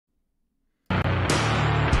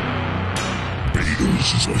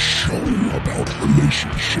This is a show about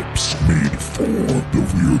relationships made for the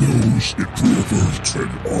weirdos, introverts,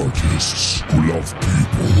 and artists who love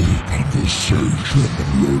people, conversation,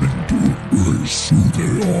 and learning to embrace who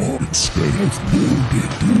they are instead of molded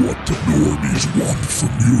to what the normies want from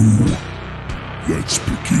you. Let's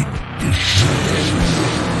begin the show.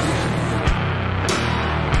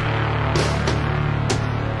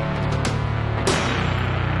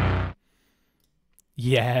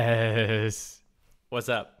 Yes. What's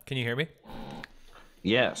up? Can you hear me?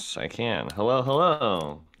 Yes, I can. Hello,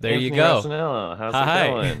 hello. There Anthony you go. Rossanello. How's Hi. it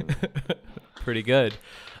going? Pretty good.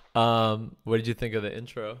 What did you think of the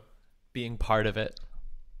intro? Being part of it.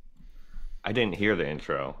 I didn't hear the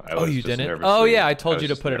intro. Oh, you didn't? Oh, yeah, I told you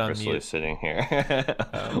to put it on mute. Sitting here,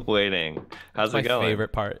 waiting. How's it going? My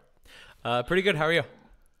favorite part. Pretty good. How are you?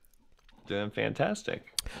 Doing fantastic.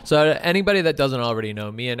 So anybody that doesn't already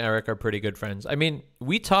know, me and Eric are pretty good friends. I mean,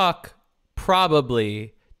 we talk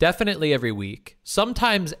definitely every week.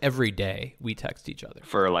 Sometimes every day we text each other.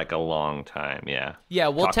 For like a long time, yeah. Yeah,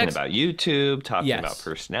 we'll talking text about YouTube, talking Yes. about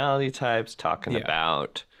personality types, talking Yeah.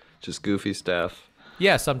 about just goofy stuff.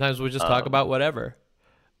 Yeah, sometimes we just talk about whatever.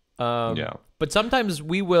 Yeah. But sometimes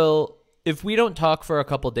we will, if we don't talk for a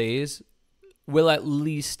couple days, we'll at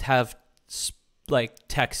least have like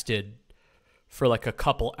texted for like a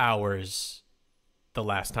couple hours the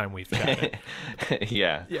last time we've chatted.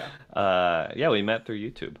 Yeah. Yeah. Yeah, we met through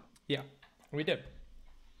YouTube. Yeah, we did.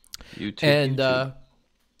 YouTube.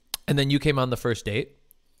 And then you came on the first date.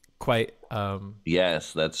 Quite.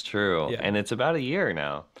 Yes, that's true. Yeah. And it's about a year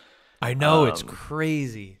now. I know, it's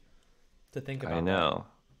crazy to think about. I know.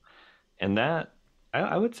 And that,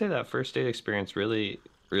 I would say that first date experience really,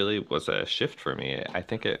 really was a shift for me. I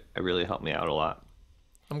think it really helped me out a lot.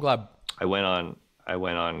 I'm glad. I went on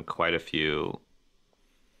quite a few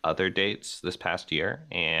other dates this past year,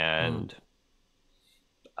 and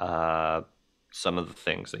some of the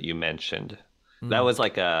things that you mentioned, that was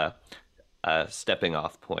like a stepping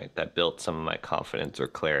off point that built some of my confidence or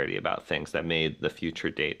clarity about things that made the future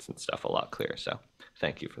dates and stuff a lot clearer. So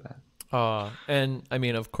thank you for that. And I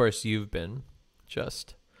mean, of course, you've been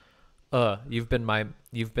my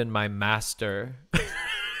master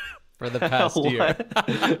for the past year.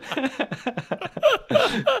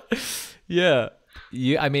 Yeah.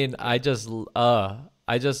 I mean, I said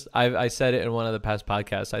it in one of the past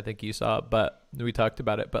podcasts. I think you saw it, but we talked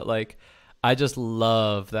about it. But like, I just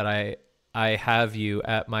love that I have you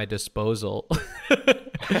at my disposal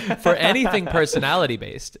for anything personality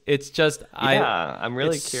based. It's just, I'm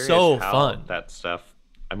really curious so how fun. that stuff.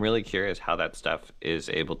 I'm really curious how that stuff is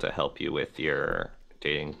able to help you with your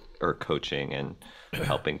dating or coaching and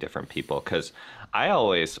helping different people. Because I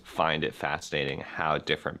always find it fascinating how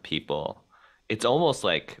different people. It's almost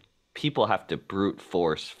like people have to brute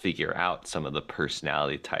force figure out some of the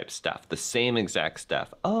personality type stuff, the same exact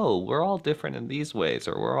stuff. Oh, we're all different in these ways,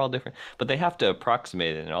 or we're all different, but they have to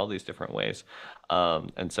approximate it in all these different ways.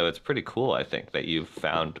 And so it's pretty cool, I think, that you've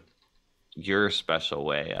found your special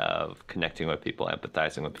way of connecting with people,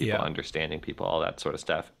 empathizing with people, understanding people, all that sort of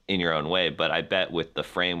stuff in your own way. But I bet with the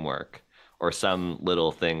framework or some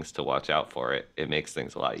little things to watch out for, it makes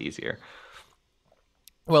things a lot easier.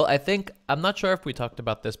 Well, I'm not sure if we talked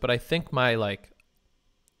about this, but I think my like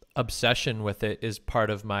obsession with it is part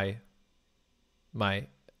of my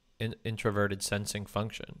introverted sensing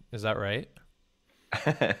function. Is that right?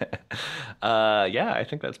 Yeah, I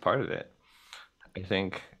think that's part of it. I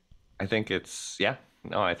think it's, I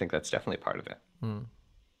think that's definitely part of it.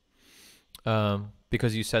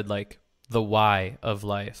 Because you said like the why of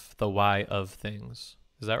life, the why of things.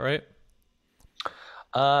 Is that right?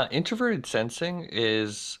 Introverted sensing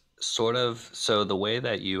is sort of, so the way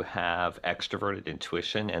that you have extroverted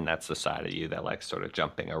intuition, and that's the side of you that likes sort of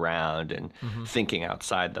jumping around and thinking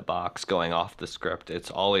outside the box, going off the script.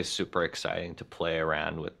 It's always super exciting to play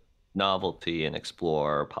around with novelty and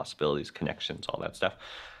explore possibilities, connections, all that stuff.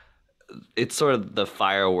 It's sort of the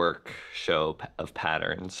firework show of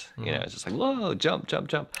patterns. You know, it's just like, whoa, jump, jump,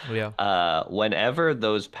 jump. Yeah. Whenever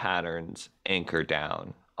those patterns anchor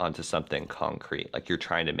down onto something concrete, like you're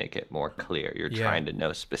trying to make it more clear, you're trying to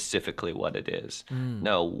know specifically what it is.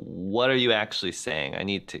 No, what are you actually saying? I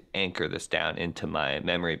need to anchor this down into my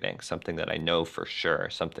memory bank, something that I know for sure,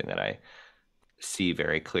 something that I see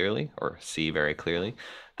very clearly.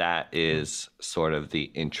 That is sort of the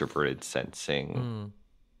introverted sensing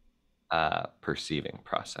perceiving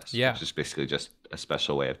process, which is basically just a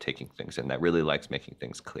special way of taking things in that really likes making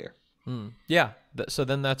things clear. Yeah. So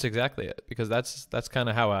then that's exactly it, because that's kind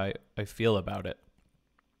of how I feel about it.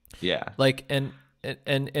 Yeah. Like, and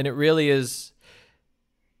it really is,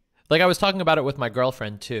 like, I was talking about it with my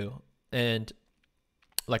girlfriend too. And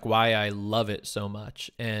like why I love it so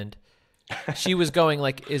much. And she was going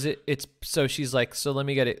like, so she's like, so let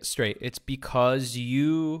me get it straight. It's because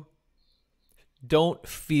you don't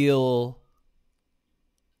feel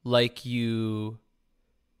like you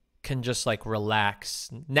can just like relax.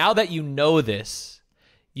 Now that you know this,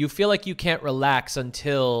 you feel like you can't relax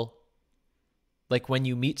until like when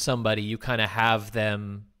you meet somebody, you kind of have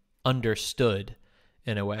them understood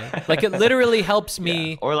in a way. Like it literally helps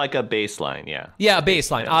me. Yeah. Or like a baseline. Yeah. Yeah. A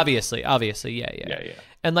baseline. Obviously. Yeah.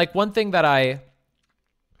 And like one thing that I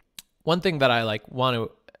like want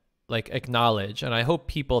to like acknowledge, and I hope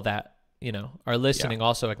people that, you know, are listening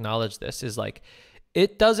also acknowledge this, is like,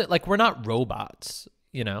 it doesn't, like, we're not robots,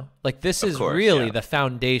 you know, like this is really the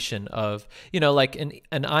foundation of, you know, like an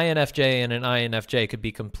INFJ and an INFJ could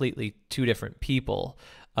be completely two different people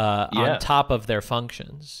on top of their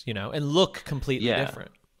functions, you know, and look completely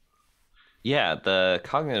different. Yeah, the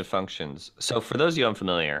cognitive functions. So for those of you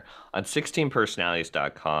unfamiliar, on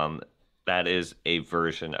 16personalities.com, that is a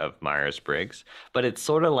version of Myers-Briggs, but it's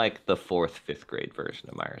sort of like the 4th, 5th grade version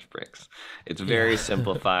of Myers-Briggs. It's very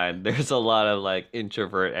simplified. There's a lot of like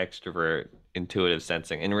introvert, extrovert, intuitive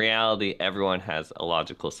sensing. In reality, everyone has a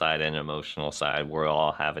logical side and an emotional side. We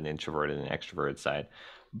all have an introverted and an extroverted side.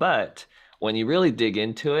 But when you really dig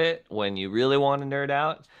into it, when you really want to nerd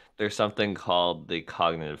out, there's something called the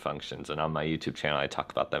cognitive functions. And on my YouTube channel, I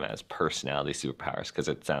talk about them as personality superpowers because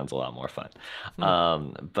it sounds a lot more fun.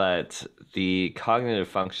 But the cognitive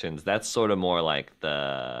functions, that's sort of more like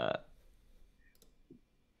the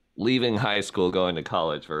leaving high school, going to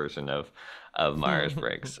college version of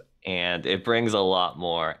Myers-Briggs. And it brings a lot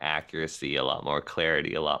more accuracy, a lot more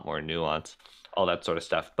clarity, a lot more nuance, all that sort of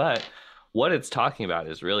stuff. But what it's talking about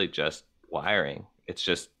is really just wiring. It's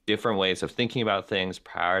just different ways of thinking about things,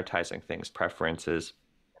 prioritizing things, preferences,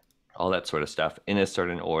 all that sort of stuff in a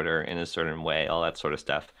certain order, in a certain way, all that sort of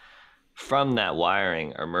stuff. From that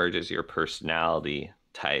wiring emerges your personality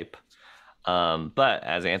type. But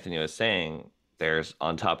as Anthony was saying, there's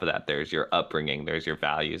on top of that, there's your upbringing, there's your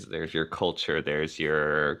values, there's your culture, there's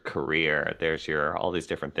your career, there's your all these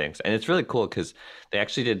different things. And it's really cool because they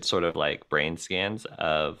actually did sort of like brain scans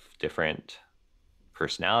of different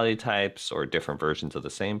personality types or different versions of the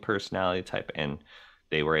same personality type, and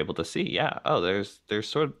they were able to see,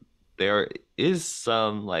 there is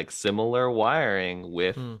some like similar wiring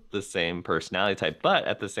with the same personality type, but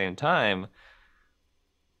at the same time,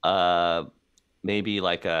 maybe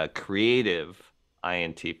like a creative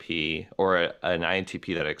INTP or an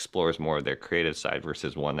INTP that explores more of their creative side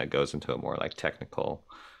versus one that goes into a more like technical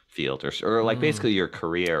field or like basically your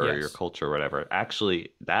career or your culture or whatever. Actually,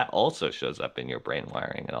 that also shows up in your brain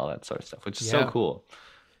wiring and all that sort of stuff, which is so cool,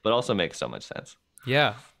 but also makes so much sense.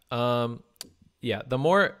 Yeah. The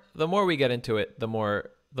more we get into it, the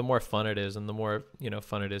more fun it is, and the more, you know,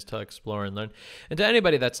 fun it is to explore and learn. And to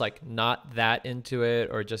anybody that's like not that into it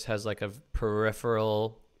or just has like a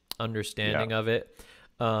peripheral understanding of it,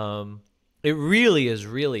 it really is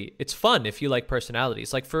it's fun if you like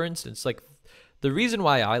personalities. Like for instance, like the reason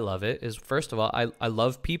why I love it is, first of all, I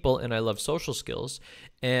love people and I love social skills.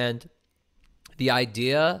 And the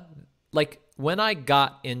idea, like when I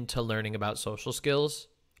got into learning about social skills,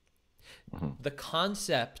 the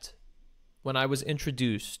concept when I was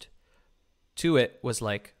introduced to it was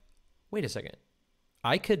like, wait a second,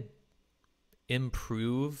 I could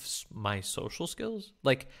improve my social skills,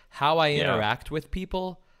 like how I interact with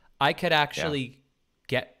people. I could actually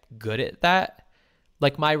get good at that.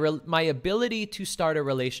 Like my ability to start a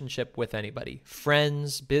relationship with anybody,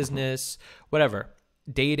 friends, business, whatever,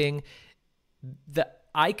 dating, that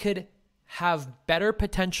I could have better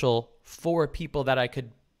potential for people that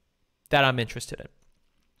I'm interested in.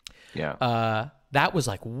 Yeah. That was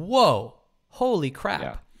like, whoa, holy crap.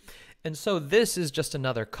 Yeah. And so this is just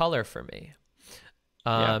another color for me.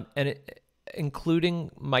 And including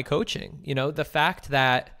my coaching, you know, the fact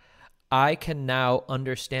that I can now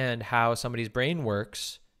understand how somebody's brain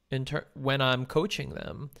works when I'm coaching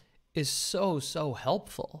them is so, so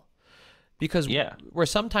helpful. Because where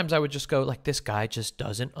sometimes I would just go like, this guy just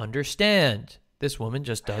doesn't understand. This woman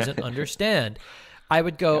just doesn't understand. I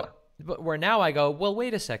would go, but where now I go, well,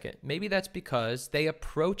 wait a second. Maybe that's because they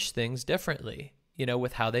approach things differently, you know,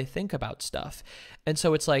 with how they think about stuff. And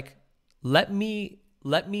so it's like, let me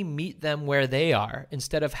meet them where they are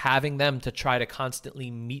instead of having them to try to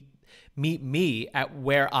constantly meet me at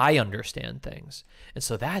where I understand things. And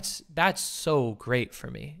so that's so great for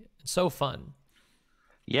me. It's so fun.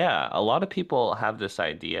 Yeah, a lot of people have this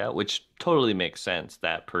idea, which totally makes sense,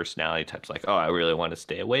 that personality types like, oh, I really want to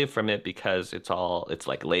stay away from it because it's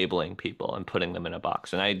like labeling people and putting them in a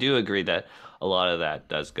box. And I do agree that a lot of that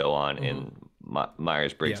does go on in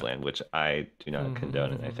Myers-Briggs Yeah. land, which I do not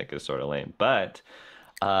condone and I think is sort of lame. But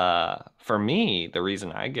for me, the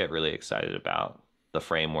reason I get really excited about the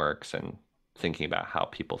frameworks and thinking about how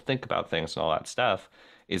people think about things and all that stuff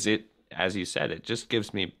is it, as you said, it just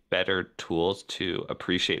gives me better tools to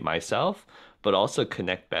appreciate myself, but also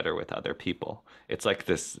connect better with other people. It's like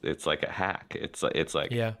this, it's like a hack. It's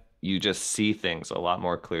like Yeah. you just see things a lot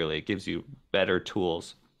more clearly. It gives you better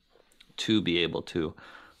tools to be able to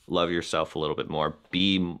love yourself a little bit more,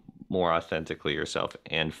 be more authentically yourself,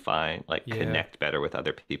 and find like Yeah. connect better with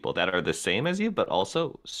other people that are the same as you, but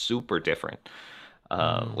also super different,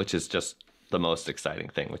 which is just the most exciting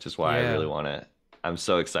thing, which is why I Yeah. really want to. I'm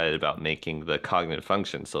so excited about making the cognitive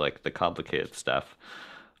function, so like the complicated stuff,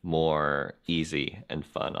 more easy and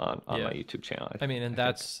fun on Yeah. my YouTube channel. I mean, and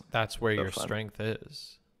that's where your fun. strength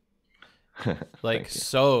is. Thank Like you.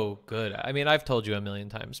 so good. I mean, I've told you a million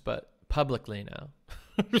times, but publicly now.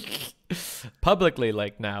 Publicly,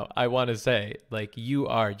 like now, I want to say, like, you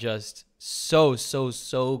are just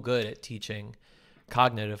so good at teaching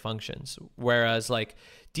cognitive functions. Whereas like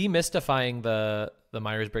demystifying the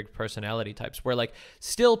Myers-Briggs personality types, where like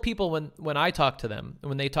still people when I talk to them,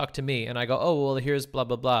 when they talk to me and I go, oh, well, here's blah,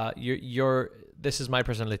 blah, blah. You're this is my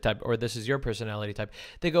personality type, or this is your personality type.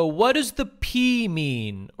 They go, what does the P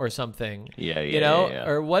mean, or something? Yeah, you know, yeah.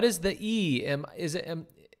 or what is the E?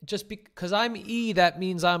 Just because I'm E, that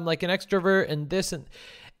means I'm like an extrovert and this and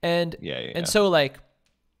Yeah. and so like,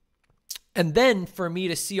 and then for me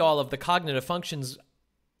to see all of the cognitive functions,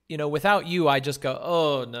 you know, without you, I just go,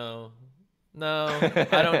 oh no,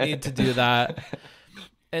 I don't need to do that.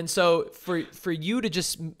 And so for you to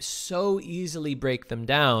just so easily break them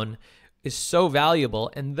down is so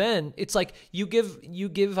valuable. And then it's like you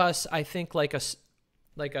give us, I think, like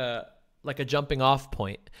a jumping off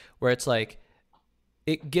point where it's like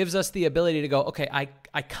it gives us the ability to go, okay,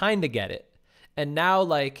 I kind of get it. And now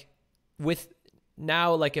like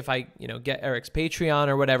if I, you know, get Eric's Patreon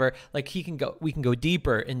or whatever, like we can go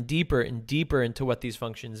deeper and deeper and deeper into what these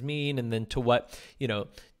functions mean, and then to what, you know,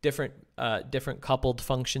 different coupled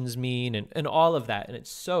functions mean, and all of that. And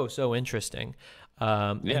it's so interesting.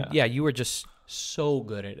 And yeah, you were just so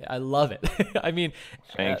good at it. I love it. I mean,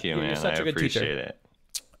 Thank you, man. You're such a good appreciate teacher.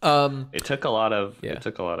 it. It took a lot of Yeah.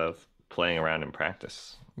 playing around in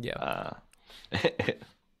practice. Yeah.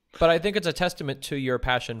 But I think it's a testament to your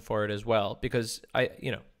passion for it as well, because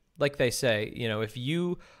you know, like they say, you know, if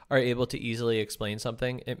you are able to easily explain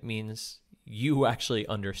something, it means you actually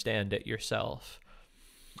understand it yourself.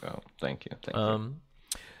 Oh, thank you.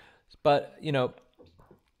 But you know,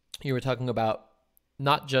 you were talking about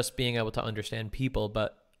not just being able to understand people,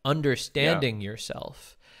 but understanding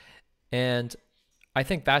yourself. And I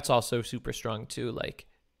think that's also super strong too. Like,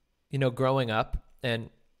 you know, growing up, and,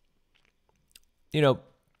 you know,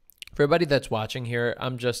 for everybody that's watching here, I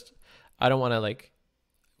don't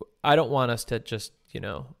want us to just, you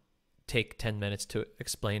know, take 10 minutes to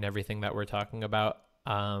explain everything that we're talking about.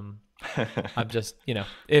 I'm just, you know,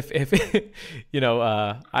 if you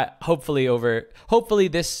know, hopefully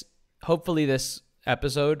this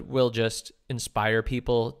episode will just inspire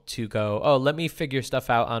people to go, oh, let me figure stuff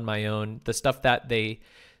out on my own. The stuff that they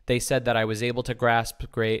said that I was able to grasp,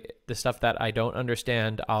 great. The stuff that I don't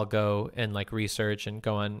understand, I'll go and like research and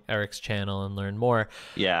go on Eric's channel and learn more.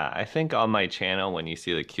 Yeah, I think on my channel, when you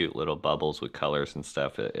see the cute little bubbles with colors and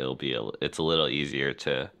stuff, it's a little easier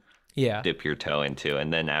to dip your toe into.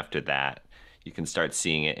 And then after that, you can start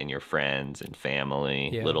seeing it in your friends and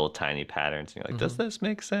family, little tiny patterns. And you're like, does this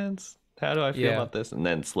make sense? How do I feel about this? And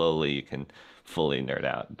then slowly you can fully nerd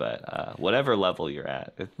out. But whatever level you're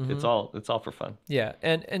at, it's all for fun. Yeah.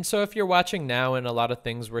 And so if you're watching now and a lot of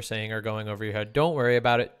things we're saying are going over your head, don't worry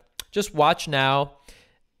about it. Just watch now,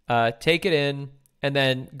 take it in, and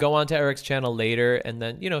then go on to Eric's channel later, and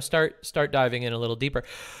then, you know, start diving in a little deeper.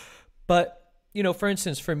 But, you know, for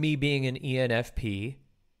instance, for me being an ENFP,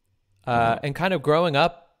 and kind of growing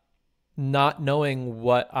up not knowing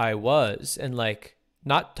what I was, and like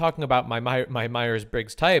not talking about my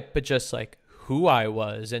Myers-Briggs type, but just like who I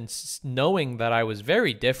was, and knowing that I was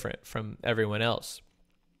very different from everyone else.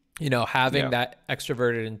 You know, having that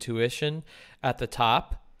extroverted intuition at the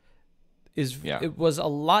top it was a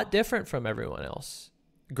lot different from everyone else.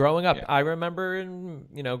 Growing up, I remember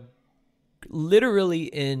literally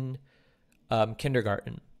in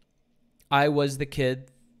kindergarten, I was the kid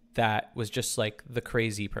that was just like the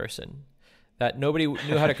crazy person that nobody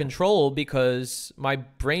knew how to control, because my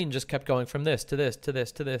brain just kept going from this to this to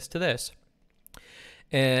this to this to this.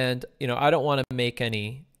 And, you know, I don't want to make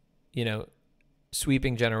any, you know,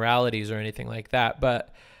 sweeping generalities or anything like that,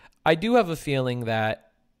 but I do have a feeling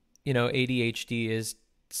that, you know, ADHD is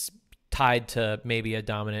tied to maybe a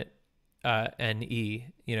dominant NE,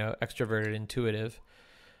 extroverted intuitive.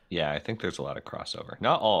 Yeah, I think there's a lot of crossover.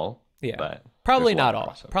 Not all, Yeah, but probably there's a lot not of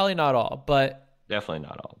all. crossover. Probably not all, but Definitely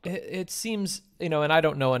not all. But it seems, and I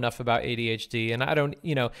don't know enough about ADHD, and I don't,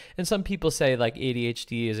 and some people say like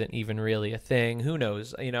ADHD isn't even really a thing. Who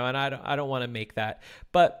knows, and I don't want to make that,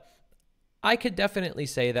 but I could definitely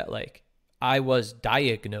say that like I was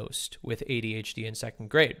diagnosed with ADHD in second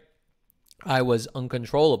grade. I was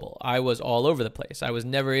uncontrollable. I was all over the place. I was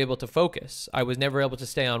never able to focus. I was never able to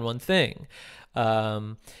stay on one thing.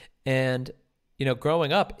 And,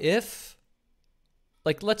 growing up, if,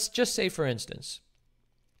 like, let's just say, for instance,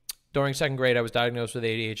 during second grade, I was diagnosed with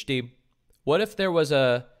ADHD. What if there was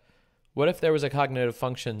a cognitive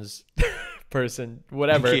functions person,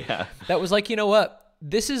 whatever, yeah. that was like, you know what?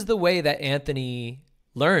 This is the way that Anthony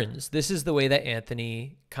learns. This is the way that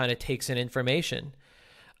Anthony kind of takes in information.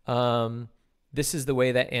 This is the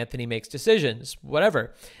way that Anthony makes decisions,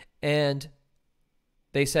 whatever. And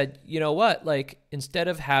they said, you know what? Like, instead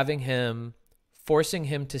of forcing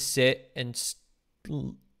him to sit and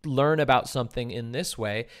learn about something in this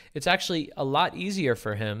way, it's actually a lot easier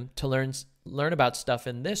for him to learn about stuff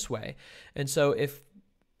in this way. And so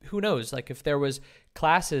who knows, like if there was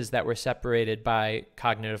classes that were separated by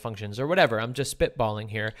cognitive functions or whatever, I'm just spitballing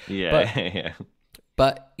here. Yeah. Yeah.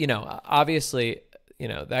 But, obviously,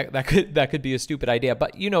 that could be a stupid idea,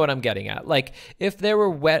 but you know what I'm getting at. Like if there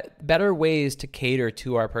were better ways to cater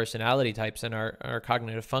to our personality types and our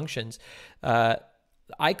cognitive functions,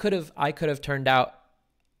 I could have turned out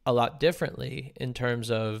a lot differently in terms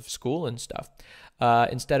of school and stuff,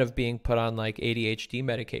 instead of being put on like ADHD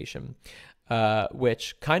medication,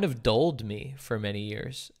 which kind of dulled me for many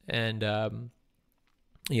years. And,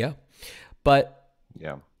 yeah, but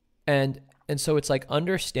Yeah. And so it's like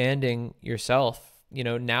understanding yourself,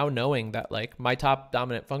 now knowing that like my top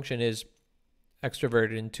dominant function is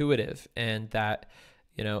extroverted intuitive, and that,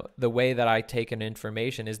 the way that I take in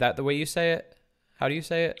information, is that the way you say it? How do you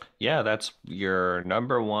say it? Yeah, that's your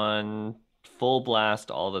number one full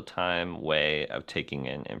blast all the time way of taking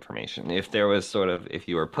in information. If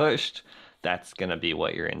you were pushed, that's going to be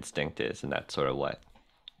what your instinct is. And that's sort of what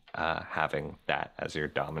having that as your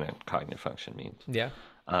dominant cognitive function means. Yeah.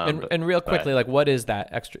 And real quickly, like what is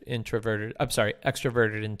that extroverted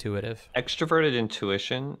intuitive? Extroverted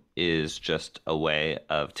intuition is just a way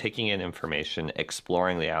of taking in information,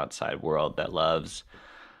 exploring the outside world, that loves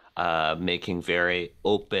making very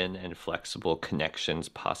open and flexible connections,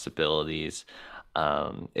 possibilities.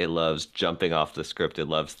 It loves jumping off the script. It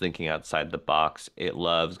loves thinking outside the box. It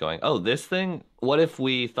loves going, oh, this thing, what if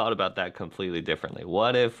we thought about that completely differently?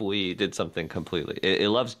 What if we did something completely? It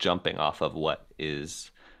loves jumping off of what is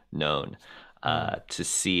known to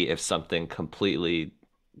see if something completely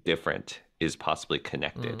different is possibly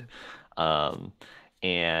connected.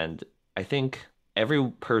 And I think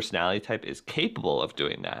every personality type is capable of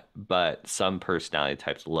doing that, but some personality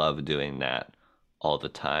types love doing that all the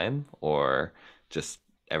time or just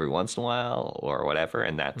every once in a while or whatever.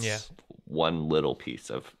 And that's one little piece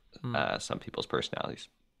of some people's personalities.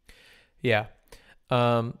 Yeah.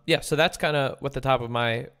 So that's kind of what the top of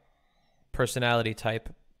my personality type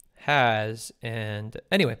has. And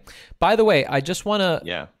anyway, by the way, I just want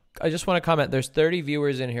to comment. There's 30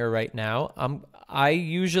 viewers in here right now. I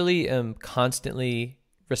usually am constantly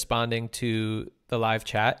responding to the live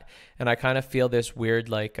chat, and I kind of feel this weird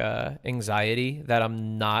like anxiety that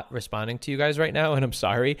I'm not responding to you guys right now, and I'm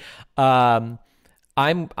sorry. I'm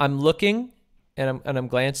looking and I'm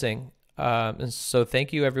glancing, and so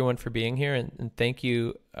thank you everyone for being here, and thank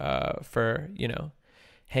you for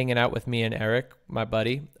hanging out with me and Eric, my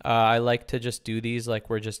buddy. I like to just do these like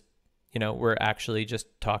we're actually just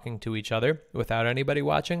talking to each other without anybody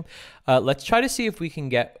watching. Let's try to see if we can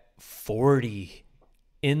get 40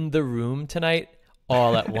 in the room tonight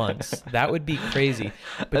all at once. That would be crazy.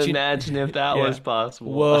 But imagine if that was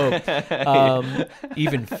possible. Whoa.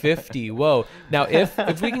 Even 50. Whoa. Now, if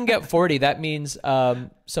we can get 40, that means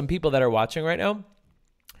some people that are watching right now,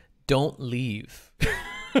 don't leave.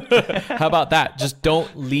 How about that? Just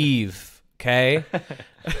don't leave. Okay.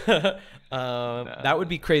 That would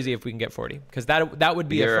be crazy if we can get 40, because that would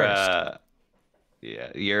be a first.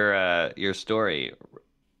 Your story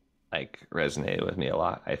like resonated with me a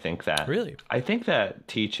lot. I think that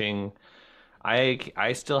teaching,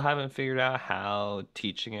 I still haven't figured out how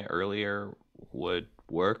teaching it earlier would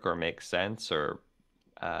work or make sense, or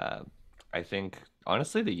I think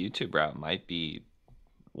honestly the YouTube route might be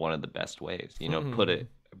one of the best ways.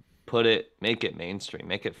 Put it, make it mainstream,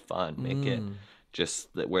 make it fun, make it just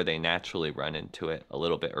where they naturally run into it a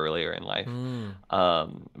little bit earlier in life.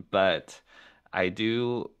 But I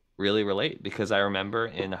do really relate because I remember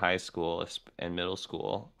in high school and middle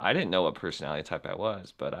school, I didn't know what personality type I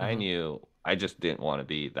was, but I Hmm. knew I just didn't want to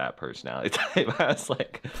be that personality type. I was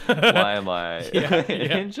like, why am I Yeah, an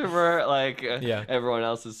yeah, introvert? Like yeah, everyone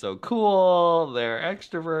else is so cool. They're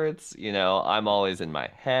extroverts. You know, I'm always in my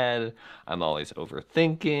head. I'm always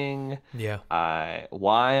overthinking. yeah.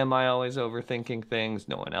 Why am I always overthinking things?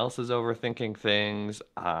 No one else is overthinking things.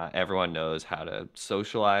 Everyone knows how to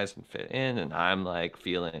socialize and fit in, and I'm like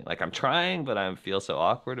feeling like I'm trying, but I feel so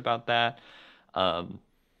awkward about that. Um,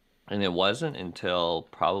 and it wasn't until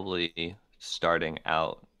probably starting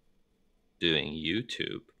out doing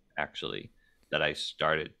YouTube actually that I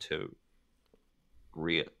started to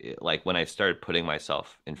re like when I started putting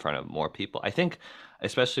myself in front of more people. I think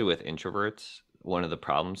especially with introverts, one of the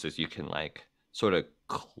problems is you can like sort of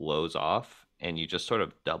close off and you just sort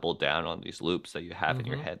of double down on these loops that you have in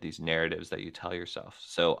your Hmm. head, these narratives that you tell yourself.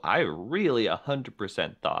 So I really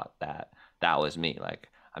 100% thought that that was me. Like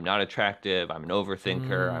I'm not attractive, I'm an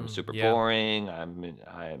overthinker, I'm super Yeah, boring,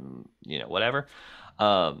 I'm whatever.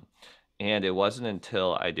 Um and it wasn't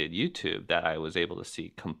until I did YouTube that I was able to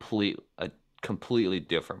see a completely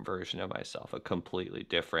different version of myself, a completely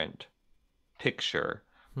different picture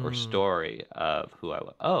or hmm. story of who I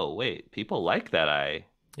was. Oh, wait, people like that I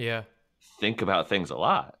Yeah, think about things a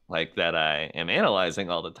lot, like that I am analyzing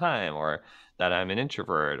all the time, or that I'm an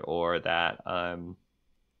introvert, or that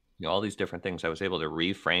all these different things. I was able to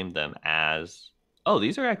reframe them as, oh,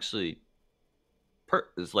 these are actually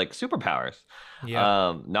it's like superpowers.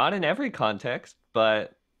 yeah, Not in every context,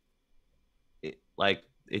 but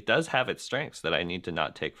it does have its strengths that I need to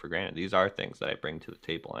not take for granted. These are things that I bring to the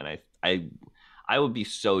table, and I would be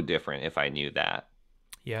so different if I knew that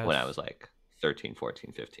when I was yes. like 13,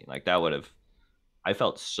 14, 15. Like that would have I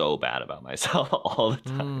felt so bad about myself all the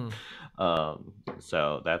time. Mm.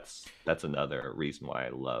 So that's another reason why I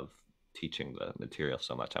love teaching the material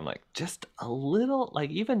so much. I'm like, just a little, like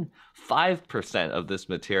even 5% of this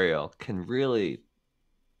material can really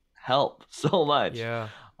help so much. Yeah.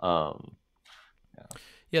 Um,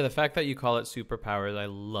 Yeah, the fact that you call it superpowers, I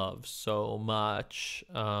love so much.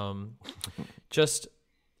 Just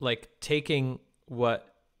like taking what,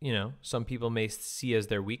 some people may see as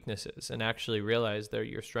their weaknesses and actually realize they're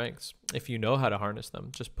your strengths. If you know how to harness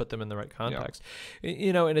them, just put them in the right yeah. context.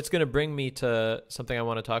 And it's going to bring me to something I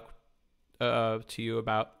want to talk to you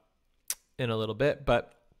about in a little bit.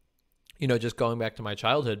 But, just going back to my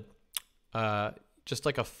childhood, uh, just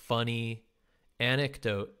like a funny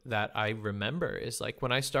anecdote that I remember is like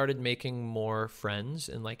when I started making more friends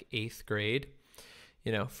in like eighth grade,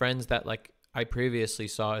 friends that like I previously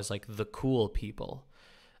saw as like the cool people.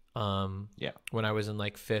 Yeah. When I was in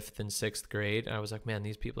like fifth and sixth grade, and I was like, man,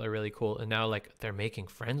 these people are really cool. And now like they're making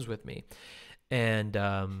friends with me. And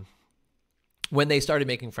when they started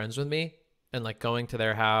making friends with me and like going to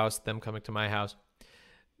their house, them coming to my house,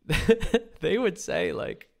 they would say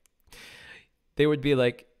like, they would be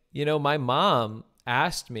like, my mom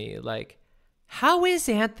asked me, like, how is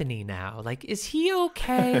Anthony now? Like, is he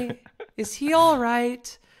okay? Is he all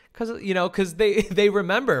right? Because they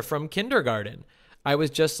remember from kindergarten. I was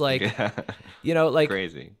just like, Yeah. like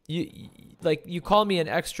Crazy. you call me an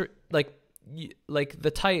extra, like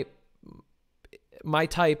the type, my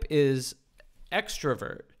type is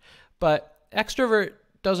extrovert, but extrovert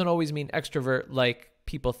doesn't always mean extrovert like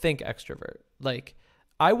people think extrovert. Like,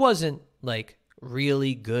 I wasn't like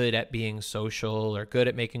really good at being social or good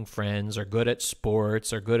at making friends or good at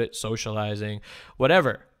sports or good at socializing,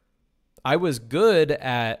 whatever. I was good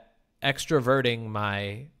at extroverting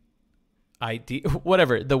my idea,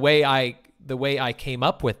 whatever, the way I came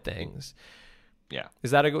up with things. Yeah.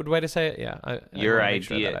 Is that a good way to say it? Yeah. I Your want to make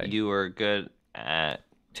sure that idea, you were good at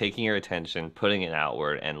taking your attention, putting it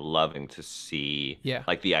outward, and loving to see yeah.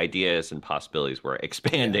 like the ideas and possibilities were Yeah.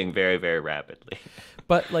 expanding very, very rapidly.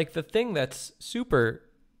 But like the thing that's super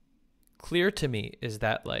clear to me is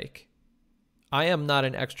that like I am not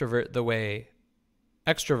an extrovert the way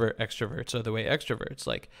extroverts are the way extroverts.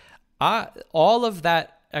 Like all of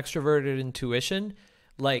that extroverted intuition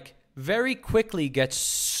like very quickly gets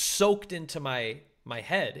soaked into my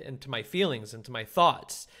head, into my feelings, into my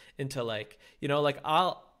thoughts, into like, like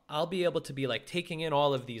I'll be able to be like taking in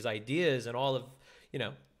all of these ideas and all of,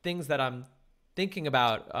 things that I'm thinking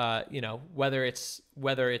about, whether it's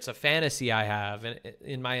a fantasy I have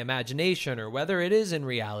in my imagination or whether it is in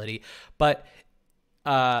reality. But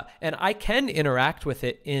and I can interact with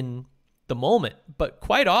it in the moment, but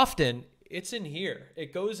quite often it's in here.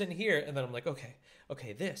 It goes in here, and then I'm like,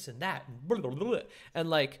 okay, this and that, and blah, blah, blah. And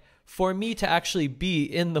like for me to actually be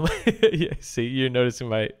in the, yeah, see, you're noticing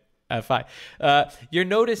my FI. You're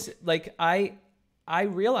notice like I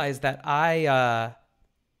realized that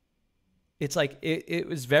it's like it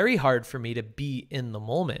was very hard for me to be in the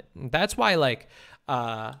moment. And that's why, like,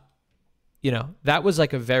 that was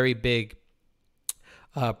like a very big,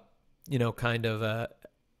 kind of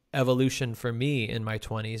evolution for me in my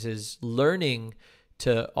 20s, is learning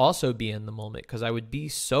to also be in the moment, because I would be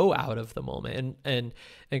so out of the moment, and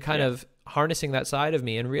kind of harnessing that side of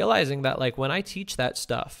me and realizing that, like, when I teach that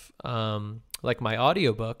stuff, like my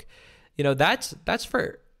audiobook, that's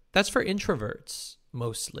for introverts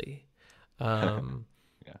mostly. And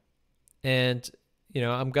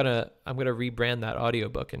I'm gonna rebrand that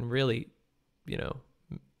audiobook and really,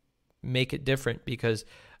 make it different, because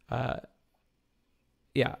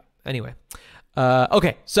anyway.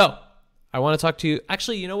 Okay, so I want to talk to you.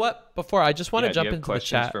 Actually, you know what? Before, I just want to jump into the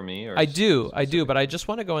chat. For me, or I do, but I just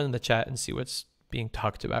want to go in the chat and see what's being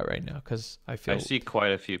talked about right now, because I see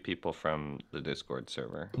quite a few people from the Discord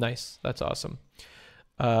server. Nice, that's awesome.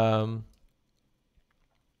 To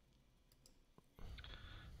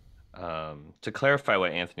clarify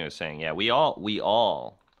what Anthony was saying, we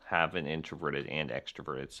all have an introverted and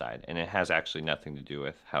extroverted side, and it has actually nothing to do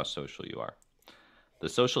with how social you are. The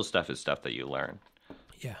social stuff is stuff that you learn.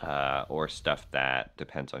 Yeah. Or stuff that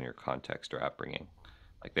depends on your context or upbringing.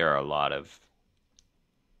 Like, there are a lot of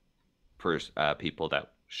people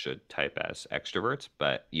that should type as extroverts,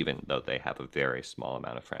 but even though they have a very small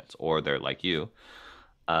amount of friends, or they're like you,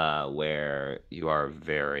 where you are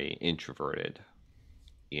very introverted,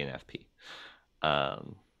 ENFP.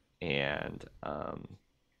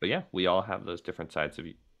 But yeah, we all have those different sides of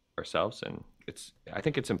ourselves, and I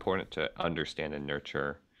think it's important to understand and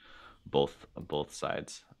nurture both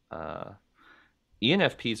sides.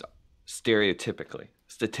 ENFPs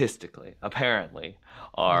statistically, apparently,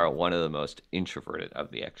 are one of the most introverted of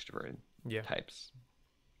the extroverted types,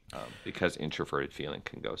 because introverted feeling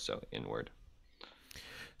can go so inward.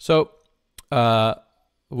 So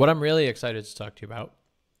what I'm really excited to talk to you about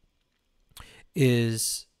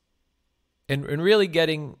is, and really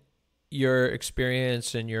getting your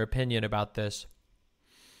experience and your opinion about this,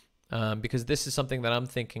 because this is something that I'm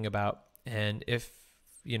thinking about. And if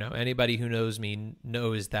anybody who knows me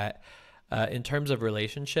knows that in terms of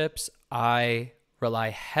relationships, I rely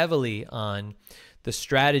heavily on the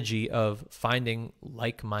strategy of finding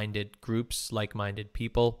like-minded groups, like-minded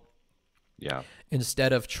people. Yeah.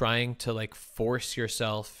 Instead of trying to, like, force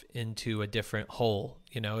yourself into a different hole.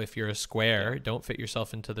 If you're a square, don't fit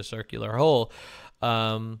yourself into the circular hole,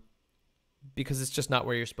 because it's just not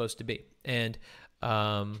where you're supposed to be. And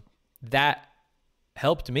that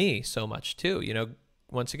helped me so much too.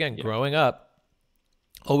 Once again, growing up,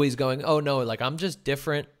 always going, oh no, like, I'm just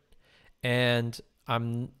different. And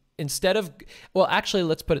let's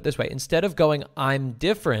put it this way. Instead of going, I'm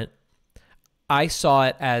different, I saw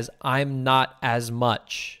it as, I'm not as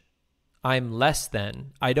much. I'm less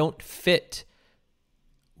than. I don't fit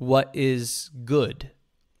what is good.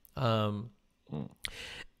 And,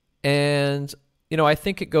 I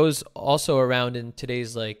think it goes also around in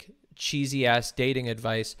today's, like, cheesy ass dating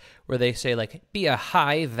advice, where they say, like, be a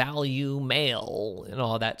high value male and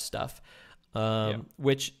all that stuff.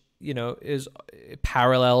 Which, it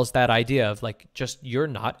parallels that idea of, like, just, you're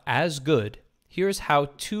not as good. Here's how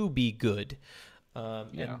to be good.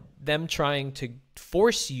 And them trying to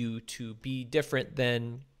force you to be different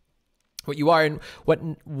than what you are. And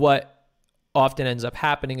what often ends up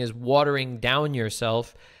happening is watering down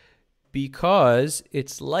yourself, because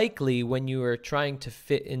it's likely when you are trying to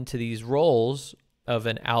fit into these roles of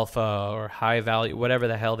an alpha or high value, whatever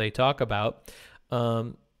the hell they talk about,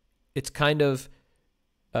 it's kind of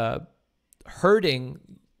hurting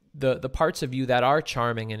the parts of you that are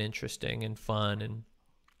charming and interesting and fun. And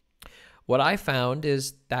what I found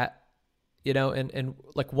is that, and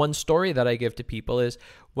like, one story that I give to people is,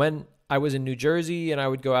 when I was in New Jersey and I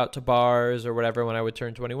would go out to bars or whatever when I would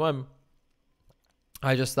turn 21,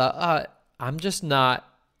 I just thought, I'm just not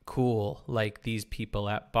cool like these people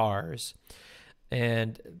at bars.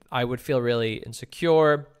 And I would feel really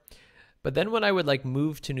insecure. But then when I would, like,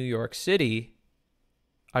 move to New York City,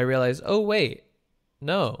 I realized, oh, wait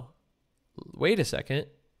a second.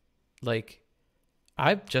 Like,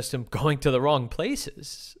 I just am going to the wrong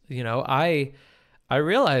places. I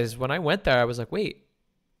realized when I went there, I was like, wait,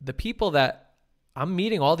 the people that I'm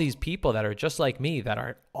meeting, all these people that are just like me, that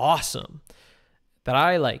are awesome, that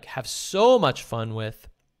I, like, have so much fun with,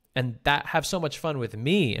 and that have so much fun with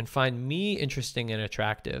me and find me interesting and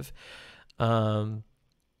attractive. And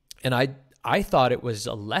I thought it was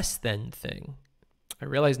a less than thing. I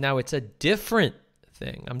realize now it's a different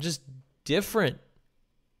thing. I'm just different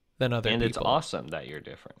than other people. And it's awesome that you're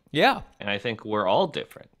different. Yeah. And I think we're all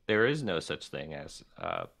different. there is no such thing as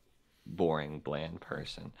a boring, bland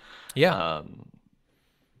person. Yeah.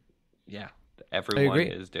 Yeah, I everyone agree.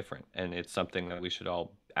 is different, and it's something that we should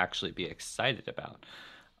all actually be excited about.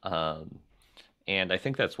 Um, and I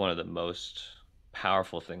think that's one of the most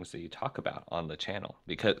powerful things that you talk about on the channel,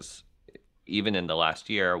 because even in the last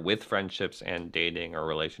year with friendships and dating or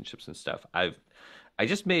relationships and stuff, I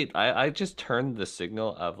just turned the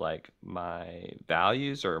signal of like my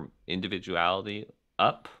values or individuality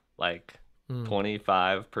up like Mm.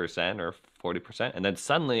 25% or 40%. And then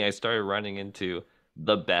suddenly I started running into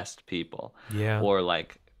the best people, Yeah. or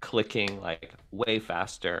like clicking like way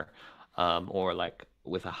faster, or like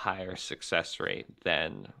with a higher success rate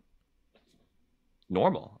than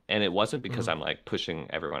normal. And it wasn't because Mm. I'm like pushing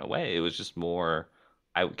everyone away. It was just more,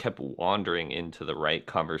 I kept wandering into the right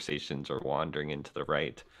conversations or wandering into the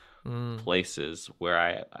right Mm. places where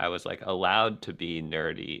I was like allowed to be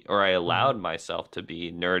nerdy, or I Mhm. allowed myself to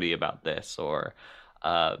be nerdy about this, or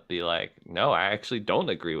be like, no, I actually don't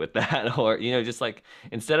agree with that. Or, just like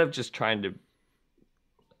instead of just trying to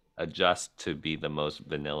adjust to be the most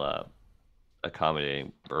vanilla,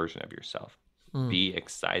 accommodating version of yourself, Mm. be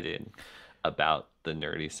excited about the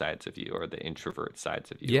nerdy sides of you, or the introvert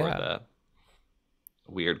sides of you, or Yeah. the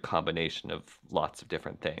weird combination of lots of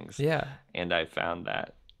different things. Yeah. And I found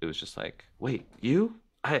that it was just like, wait,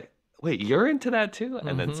 I wait, you're into that too?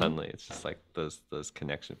 And then Mhm. suddenly it's just like those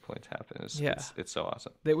connection points happen. It's Yeah. it's, it's so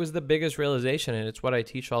awesome. It was the biggest realization, and it's what I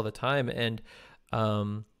teach all the time. And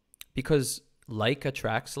because like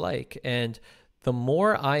attracts like, and the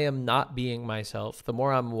more I am not being myself, the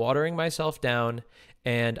more I'm watering myself down,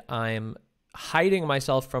 and I'm hiding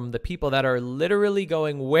myself from the people that are literally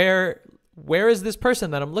going, where is this person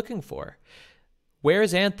that I'm looking for? Where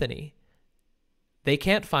is Anthony? They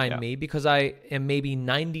can't find Yeah. me because I am maybe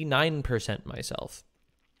 99% myself.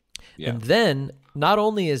 Yeah. And then not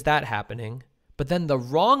only is that happening, but then the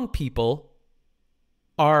wrong people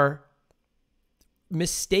are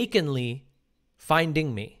mistakenly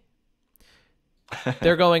finding me.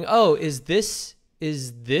 They're going, "Oh, is this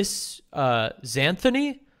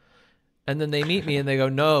Xanthony?" And then they meet me and they go,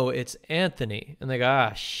 "No, it's Anthony." And they go,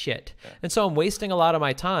 "Ah, shit." Yeah. And so I'm wasting a lot of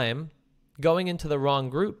my time going into the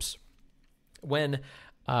wrong groups when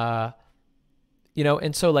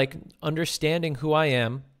and so like understanding who I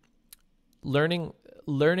am,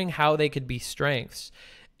 learning how they could be strengths,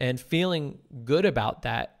 and feeling good about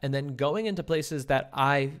that, and then going into places that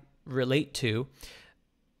I relate to,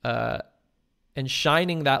 and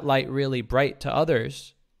shining that light really bright to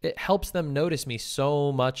others, it helps them notice me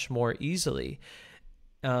so much more easily.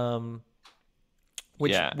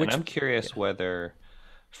 Which Yeah, and I'm curious whether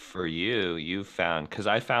for you found, because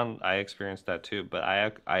I experienced that too, but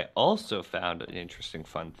I also found an interesting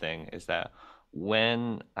fun thing is that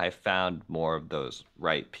when I found more of those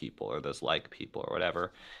right people, or those like people or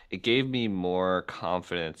whatever, it gave me more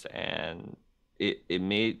confidence, and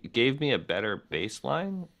it gave me a better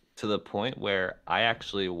baseline, to the point where I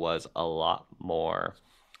actually was a lot more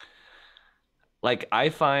like, I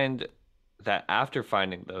find that after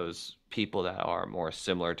finding those people that are more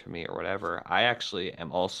similar to me or whatever, I actually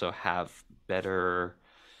am also have better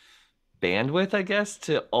bandwidth, I guess,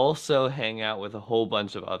 to also hang out with a whole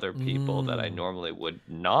bunch of other people that I mm, normally would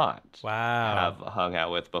not have wow. hung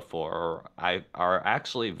out with before, or I are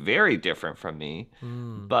actually very different from me,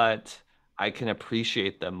 Mm, but I can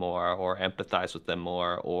appreciate them more, or empathize with them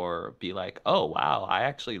more, or be like, oh wow, I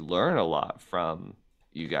actually learn a lot from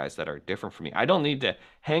you guys that are different from me. I don't need to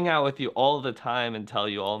hang out with you all the time and tell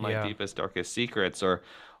you all my yeah. deepest, darkest secrets, or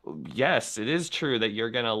yes, it is true that you're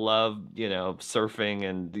gonna love, surfing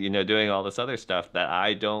and, doing all this other stuff that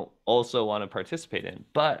I don't also want to participate in.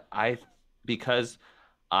 But because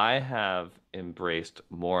I have embraced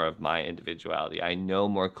more of my individuality, I know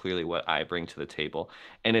more clearly what I bring to the table.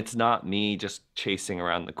 And it's not me just chasing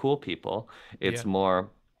around the cool people. Yeah. It's more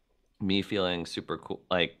me feeling super cool,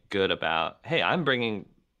 like good about, hey, I'm bringing,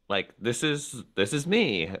 like, this is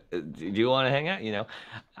me. Do you want to hang out?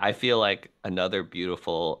 I feel like another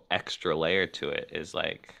beautiful extra layer to it is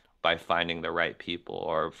like, by finding the right people,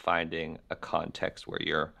 or finding a context where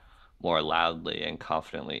you're more loudly and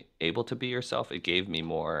confidently able to be yourself, it gave me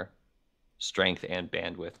more strength and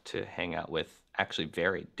bandwidth to hang out with actually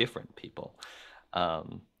very different people,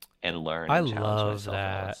 um, and learn I and challenge love myself and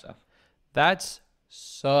all that that. stuff. That's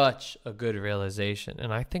such a good realization.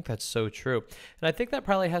 And I think that's so true. And I think that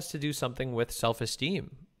probably has to do something with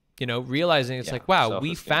self-esteem. Realizing it's Yeah, like, wow, we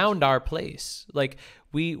self-esteem is found our huge. place. Like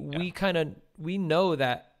we Yeah. we kind of we know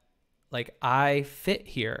that, like, I fit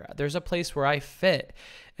here. There's a place where I fit.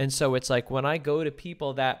 And so it's like when I go to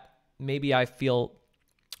people that maybe I feel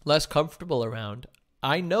less comfortable around,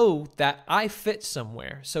 I know that I fit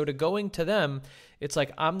somewhere. So to going to them, it's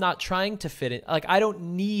like, I'm not trying to fit in. Like, I don't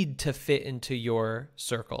need to fit into your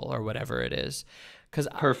circle or whatever it is.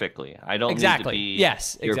 Perfectly. I don't exactly. need to be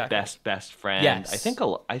yes, your exactly. best friend. Yes.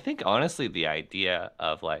 I think honestly the idea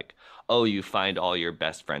of like, oh, you find all your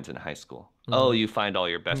best friends in high school. Mm-hmm. Oh, you find all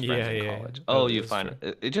your best friends in Yeah. college. Oh, Oh, you find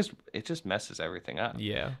it just messes everything up.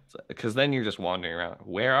 Yeah. Because then you're just wandering around.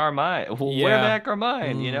 Where are mine? Where Yeah. the heck are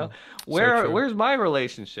mine? You know, where's my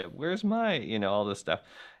relationship? Where's my, you know, all this stuff.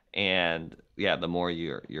 And yeah, the more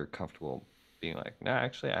you're comfortable being like, no,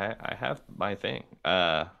 actually I have my thing.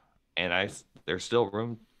 And there's still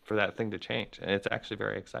room for that thing to change, and it's actually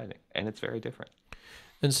very exciting, and it's very different.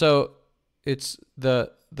 And so it's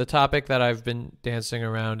the topic that I've been dancing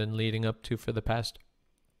around and leading up to for the past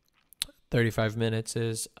 35 minutes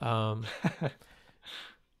is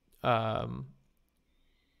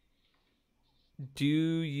do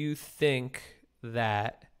you think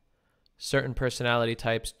that certain personality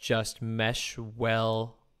types just mesh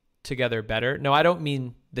well together better? No, I don't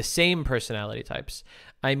mean the same personality types.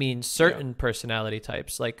 I mean certain personality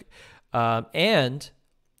types. Like, and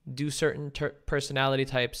do certain personality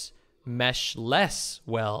types mesh less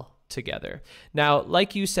well together? Now,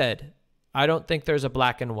 like you said, I don't think there's a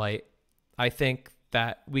black and white. I think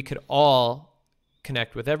that we could all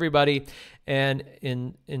connect with everybody, and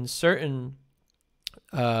in certain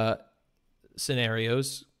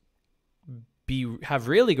scenarios, have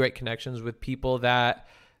really great connections with people that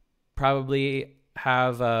probably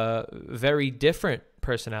have very different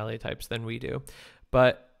personality types than we do.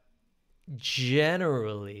 But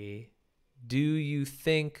generally, do you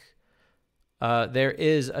think there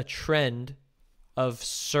is a trend of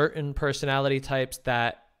certain personality types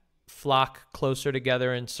that flock closer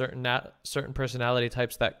together and certain personality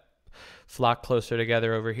types that flock closer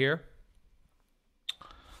together over here?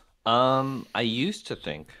 I used to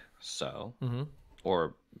think so, Mm-hmm.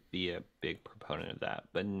 or be a big proponent of that,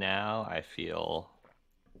 but now I feel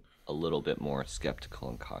a little bit more skeptical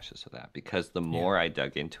and cautious of that, because the more I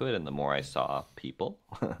dug into it and the more I saw people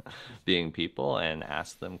being people and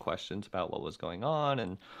asked them questions about what was going on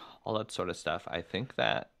and all that sort of stuff, I think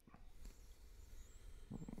that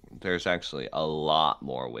there's actually a lot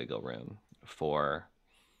more wiggle room for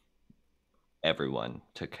everyone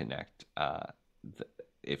to connect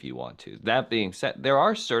if you want to. That being said, there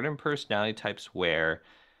are certain personality types where,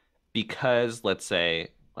 because let's say,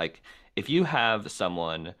 like, if you have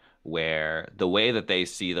someone where the way that they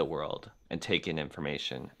see the world and take in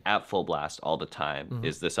information at full blast all the time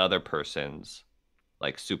is this other person's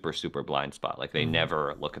like super blind spot, like they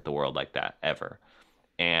never look at the world like that ever,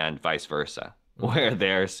 and vice versa, where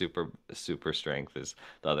their super strength is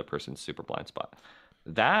the other person's super blind spot.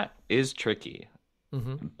 That is tricky,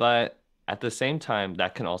 but at the same time,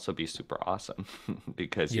 that can also be super awesome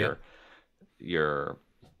because you're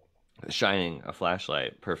shining a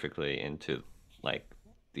flashlight perfectly into like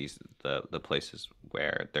the places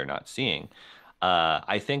where they're not seeing.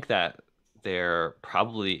 I think that there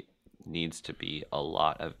probably needs to be a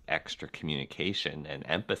lot of extra communication and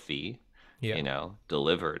empathy, you know,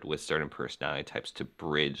 delivered with certain personality types to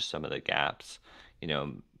bridge some of the gaps. You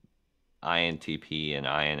know, INTP and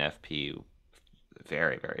INFP,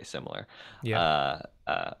 very, very similar.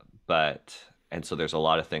 And so there's a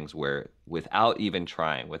lot of things where without even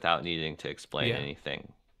trying, without needing to explain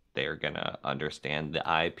anything, they're going to understand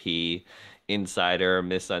the IP insider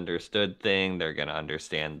misunderstood thing. They're going to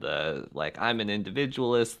understand the, like, I'm an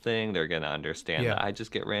individualist thing. They're going to understand the I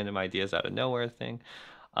just get random ideas out of nowhere thing.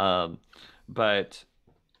 But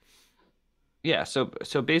yeah, so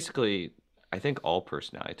basically, I think all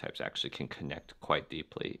personality types actually can connect quite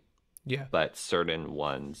deeply. Yeah. But certain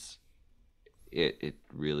ones, it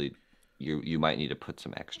really, you might need to put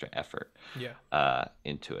some extra effort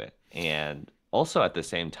into it. And also at the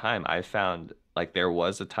same time, I found like there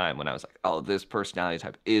was a time when I was like, oh, this personality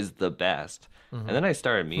type is the best. And then I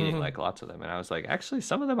started meeting like lots of them, and I was like, actually,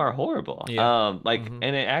 some of them are horrible.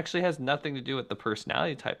 And it actually has nothing to do with the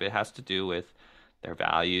personality type. It has to do with their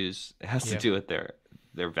values. It has to do with their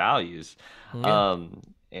values. And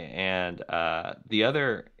the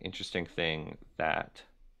other interesting thing that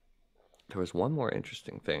there was one more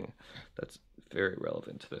interesting thing that's very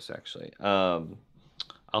relevant to this, actually. I'll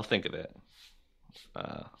think of it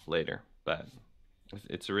later, but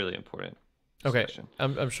it's a really important discussion.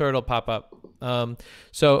 Okay, I'm sure it'll pop up.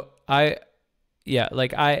 So I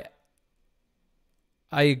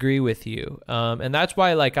agree with you, and that's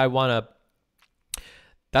why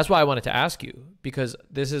that's why I wanted to ask you, because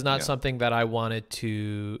this is not something that I wanted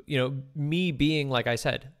to, you know, me being, like I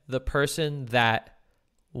said, the person that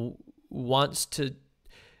wants to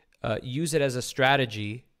use it as a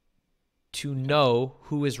strategy to know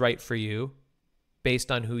who is right for you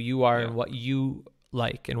based on who you are and what you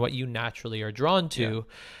like and what you naturally are drawn to.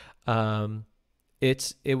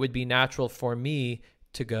 It would be natural for me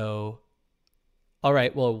to go, all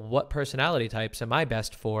right, well, what personality types am I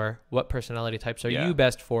best for? What personality types are you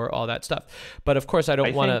best for? All that stuff. But of course, I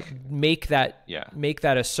don't want to make that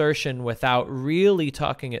assertion without really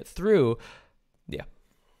talking it through. Yeah.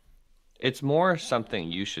 It's more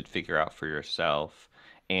something you should figure out for yourself,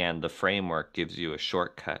 and the framework gives you a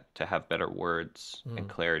shortcut to have better words and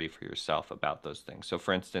clarity for yourself about those things. So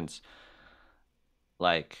for instance,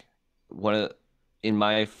 like in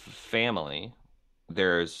my family,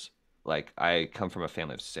 there's like, I come from a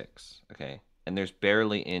family of 6, okay? And there's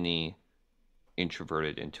barely any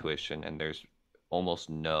introverted intuition, and there's almost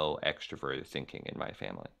no extroverted thinking in my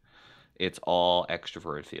family. It's all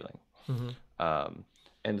extroverted feeling.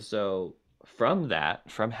 And so from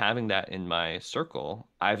having that in my circle,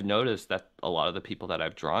 I've noticed that a lot of the people that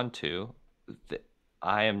I've drawn to,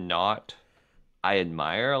 I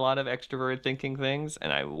admire a lot of extroverted thinking things,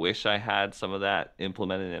 and I wish I had some of that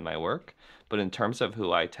implemented in my work. But in terms of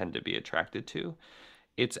who I tend to be attracted to,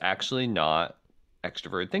 it's actually not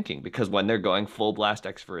extroverted thinking, because when they're going full blast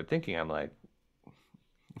extroverted thinking, I'm like,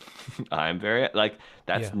 I'm very, like,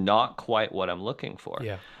 that's not quite what I'm looking for.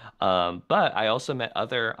 But I also met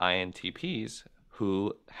other INTPs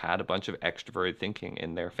who had a bunch of extroverted thinking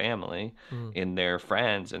in their family, in their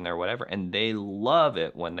friends, in their whatever, and they love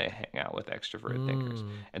it when they hang out with extroverted thinkers.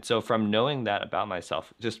 And so from knowing that about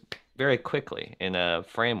myself, just very quickly in a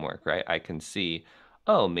framework, right, I can see,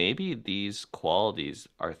 oh, maybe these qualities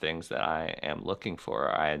are things that I am looking for,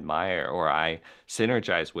 or I admire, or I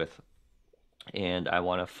synergize with, and I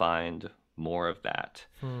want to find more of that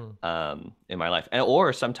in my life.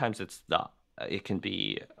 Or sometimes it can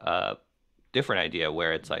be a different idea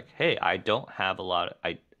where it's like, hey, I don't have a lot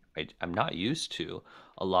of, I'm not used to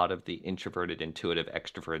a lot of the introverted, intuitive,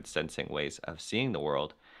 extroverted sensing ways of seeing the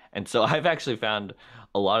world. And so I've actually found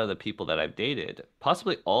a lot of the people that I've dated,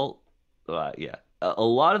 possibly a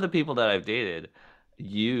lot of the people that I've dated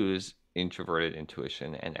use introverted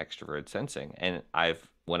intuition and extroverted sensing. And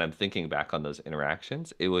when I'm thinking back on those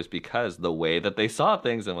interactions, it was because the way that they saw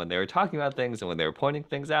things, and when they were talking about things, and when they were pointing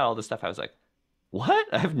things out, all this stuff, I was like, what?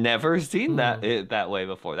 I've never seen that way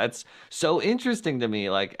before. That's so interesting to me.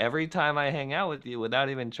 Like, every time I hang out with you without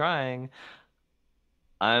even trying,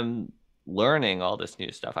 I'm learning all this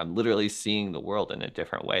new stuff. I'm literally seeing the world in a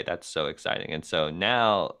different way. That's so exciting. And so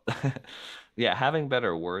now, having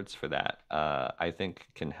better words for that, I think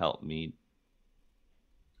can help me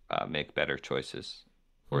make better choices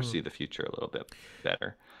or see the future a little bit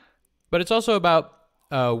better. But it's also about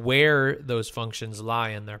where those functions lie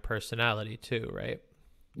in their personality too, right?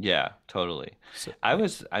 Yeah, totally. So,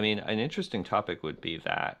 an interesting topic would be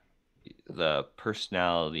that the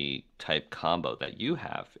personality type combo that you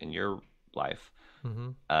have in your life,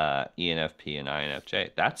 ENFP and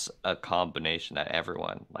INFJ, that's a combination that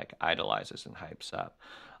everyone like idolizes and hypes up.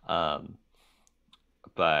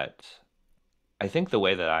 But I think the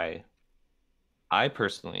way that I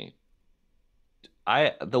personally,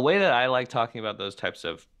 the way that I like talking about those types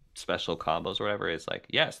of special combos or whatever is like,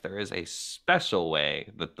 yes, there is a special way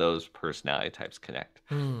that those personality types connect.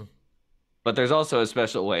 But there's also a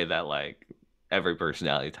special way that like every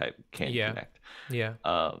personality type can connect. Yeah.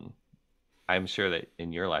 I'm sure that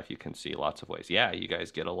in your life you can see lots of ways. Yeah, you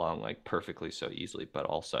guys get along like perfectly so easily, but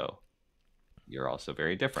also you're also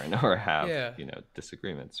very different or have,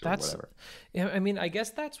 disagreements or whatever. Yeah, I mean, I guess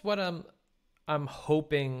that's what I'm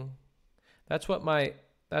hoping. That's what my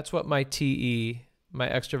TE, my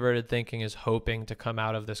extroverted thinking, is hoping to come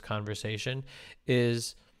out of this conversation,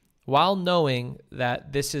 is while knowing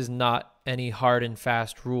that this is not any hard and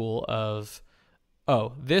fast rule of,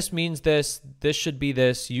 oh, this means this should be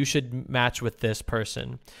this, you should match with this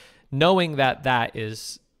person. Knowing that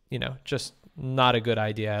is, just not a good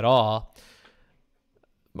idea at all.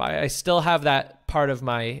 I still have that part of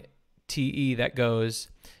my TE that goes,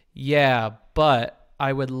 yeah, but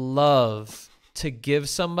I would love to give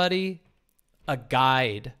somebody a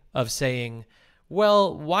guide of saying,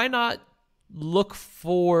 well, why not look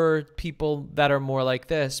for people that are more like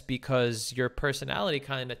this, because your personality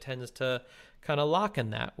kind of tends to kind of lock in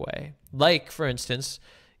that way. Like, for instance,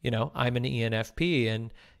 I'm an ENFP,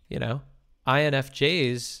 and,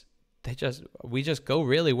 INFJs, we just go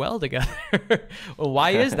really well together. Well,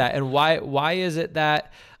 why is that? And why is it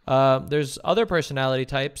that there's other personality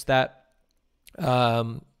types that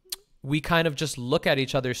we kind of just look at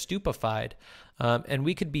each other stupefied, and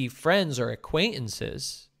we could be friends or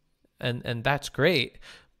acquaintances, and that's great.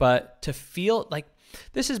 But to feel like,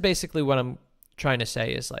 this is basically what I'm trying to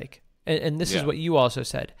say is like, and this is Yeah. what you also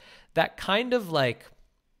said, that kind of like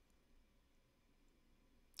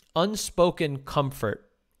unspoken comfort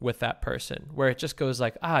with that person where it just goes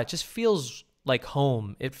like, it just feels like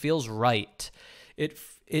home. It feels right. It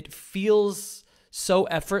feels so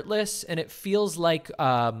effortless, and it feels like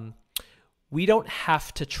we don't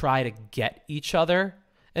have to try to get each other.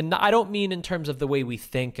 And I don't mean in terms of the way we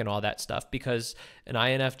think and all that stuff, because an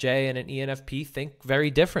INFJ and an ENFP think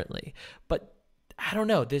very differently. But I don't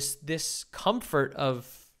know, this comfort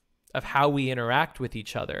of how we interact with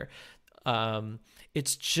each other.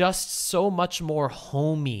 It's just so much more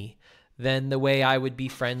homey than the way I would be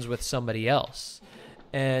friends with somebody else.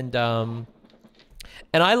 And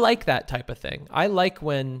I like that type of thing. I like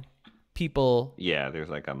when people Yeah, there's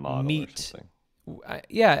like a model meet. or something.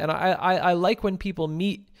 And I like when people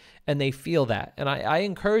meet and they feel that. And I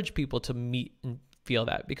encourage people to meet and feel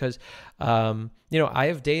that because, I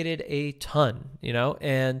have dated a ton,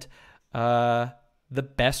 and the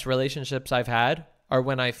best relationships I've had are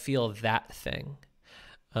when I feel that thing.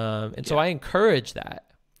 So I encourage that.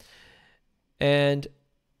 And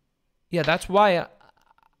yeah, that's why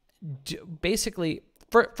basically,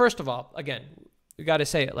 first of all, again, we got to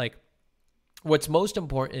say it like, what's most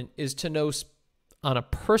important is to know on a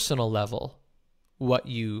personal level what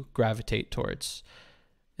you gravitate towards,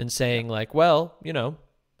 and saying like, well,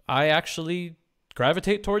 I actually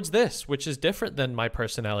gravitate towards this, which is different than my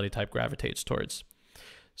personality type gravitates towards.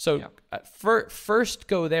 So first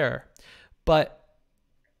go there. But,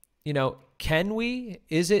 do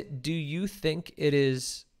you think it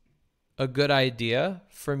is a good idea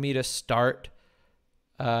for me to start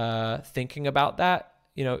thinking about that,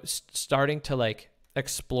 starting to like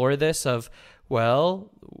explore this of,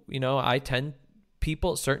 well,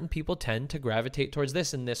 certain people tend to gravitate towards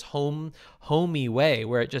this in this homey way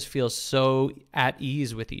where it just feels so at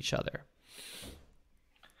ease with each other.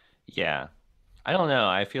 Yeah. I don't know.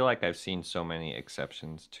 I feel like I've seen so many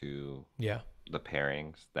exceptions to the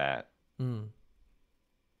pairings that, I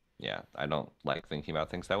don't like thinking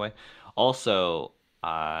about things that way. Also,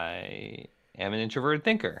 I am an introverted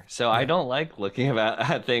thinker, so I don't like looking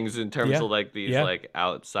at things in terms of like these like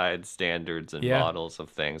outside standards and models of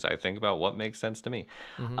things. I think about what makes sense to me.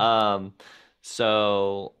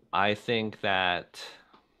 So I think that,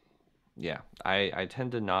 I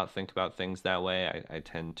tend to not think about things that way. I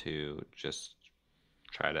tend to just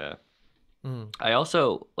try to, I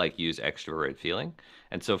also like use extroverted feeling.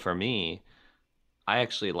 And so for me, I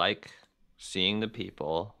actually like seeing the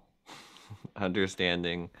people,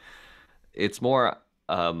 understanding. It's more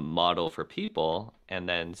a model for people, and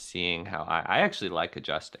then seeing how I actually like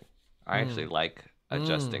adjusting. I actually like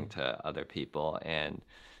adjusting to other people and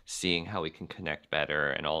seeing how we can connect better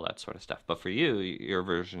and all that sort of stuff. But for you, your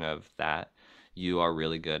version of that, you are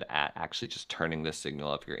really good at actually just turning the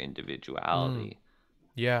signal of your individuality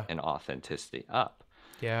and authenticity up.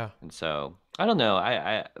 Yeah. And so I don't know.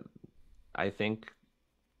 I think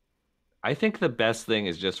the best thing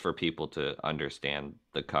is just for people to understand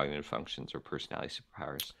the cognitive functions or personality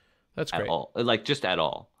superpowers. That's at great. all, like just at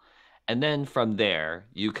all. And then from there,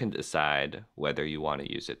 you can decide whether you want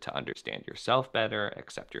to use it to understand yourself better,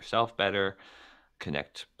 accept yourself better,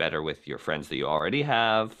 connect better with your friends that you already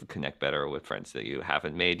have, connect better with friends that you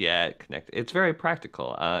haven't made yet. It's very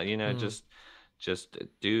practical. Just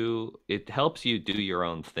do, it helps you do your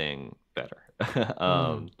own thing better.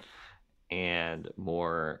 And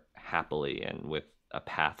more happily and with a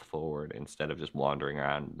path forward instead of just wandering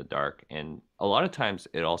around in the dark. And a lot of times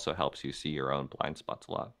it also helps you see your own blind spots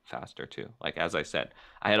a lot faster too. Like, as I said,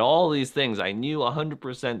 I had all these things I knew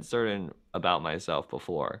 100% certain about myself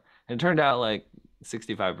before, and it turned out like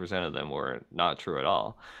 65% of them were not true at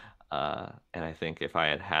all. And I think if I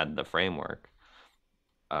had had the framework,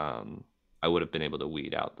 I would have been able to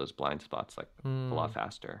weed out those blind spots like a lot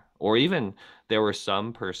faster. Or even there were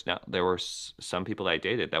some people that I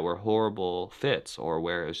dated that were horrible fits, or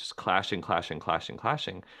where it was just clashing.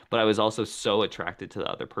 But I was also so attracted to the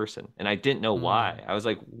other person, and I didn't know why. I was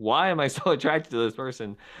like, why am I so attracted to this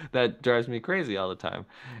person that drives me crazy all the time?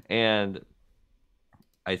 And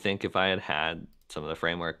I think if I had had some of the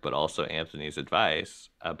framework, but also Anthony's advice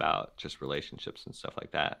about just relationships and stuff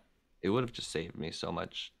like that, it would have just saved me so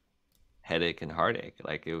much headache and heartache.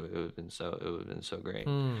 Like it would have been so great.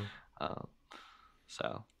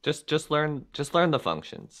 So just learn the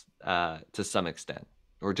functions to some extent,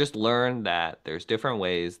 or just learn that there's different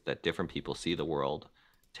ways that different people see the world,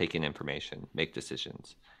 take in information, make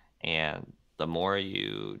decisions, and the more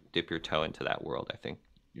you dip your toe into that world, I think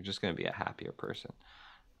you're just going to be a happier person.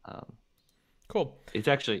 Cool. It's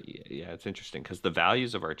actually, yeah, it's interesting because the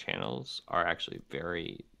values of our channels are actually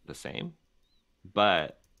very the same,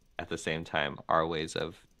 but at the same time, our ways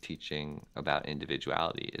of teaching about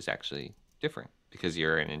individuality is actually different because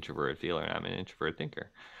you're an introverted feeler and I'm an introverted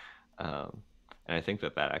thinker. Um, and I think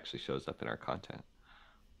that that actually shows up in our content.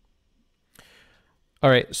 All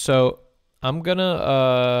right, so I'm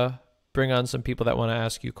gonna bring on some people that want to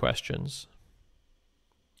ask you questions.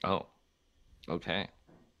 Oh, okay.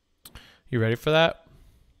 You ready for that?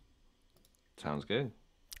 Sounds good.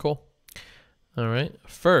 Cool. All right.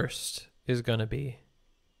 First is gonna be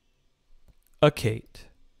a Kate.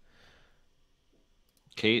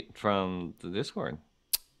 Kate from the Discord.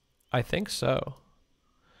 I think so.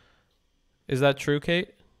 Is that true,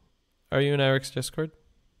 Kate? Are you in Eric's Discord?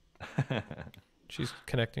 She's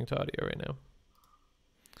connecting to audio right now.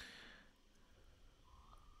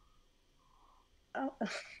 Oh.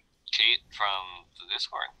 Kate from the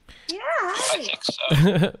Discord. Yeah. I Hi. think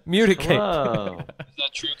so. Mute it, Kate. Whoa. Is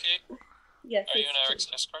that true, Kate? Yes. Are you in it's Eric's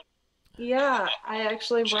true. Discord? Yeah, I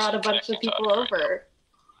actually She's brought a bunch of connecting to people audio right now. over.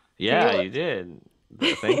 Yeah, Taylor. you did.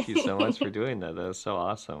 Thank you so much for doing that. That was so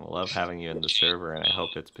awesome. I love having you in the server, and I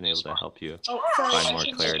hope it's been able to help you Oh, sorry. find I more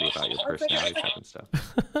didn't- clarity about your One second. personality type and stuff.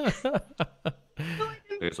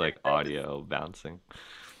 There's like audio bouncing.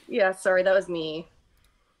 Yeah, sorry, that was me.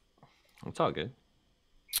 It's all good.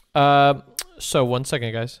 So 1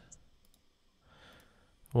 second, guys.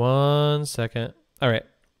 1 second. All right.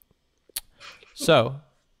 So,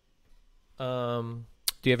 do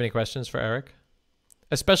you have any questions for Eric?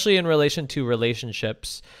 Especially in relation to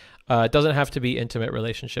relationships. It doesn't have to be intimate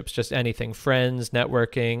relationships, just anything, friends,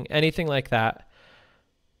 networking, anything like that.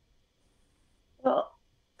 Well,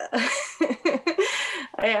 I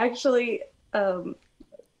actually,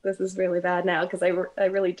 this is really bad now because I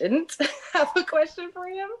really didn't have a question for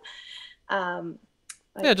him.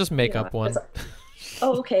 Yeah, just make you know, up one.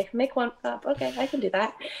 Oh, okay. Make one up. Okay, I can do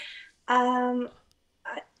that. I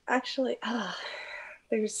actually,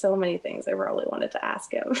 there's so many things I really wanted to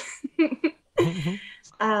ask him.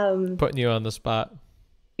 Putting you on the spot.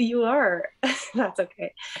 You are. That's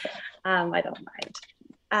okay. I don't mind.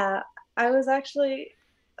 I was actually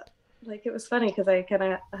like, it was funny because I kind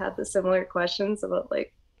of had the similar questions about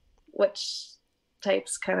like which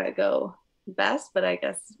types kind of go best, but I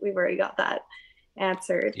guess we've already got that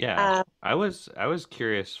answered. Yeah, I was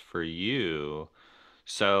curious for you.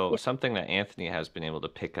 So Yeah. something that Anthony has been able to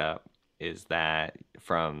pick up is that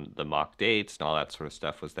from the mock dates and all that sort of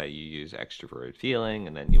stuff was that you use extroverted feeling,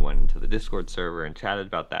 and then you went into the Discord server and chatted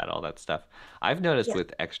about that, all that stuff. I've noticed Yeah.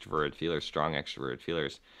 with extroverted feelers, strong extroverted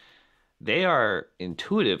feelers, they are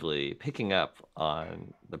intuitively picking up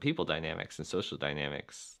on the people dynamics and social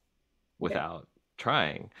dynamics without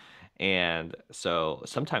trying. And so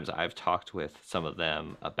sometimes I've talked with some of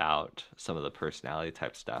them about some of the personality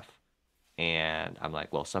type stuff. And I'm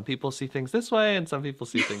like, well, some people see things this way and some people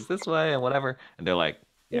see things this way and whatever. And they're like,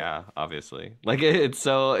 yeah, obviously. Like it's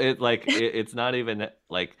not even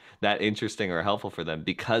like that interesting or helpful for them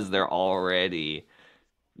because they're already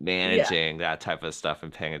managing that type of stuff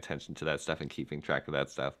and paying attention to that stuff and keeping track of that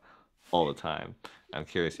stuff all the time. I'm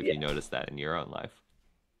curious if you noticed that in your own life.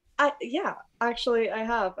 Yeah, actually, I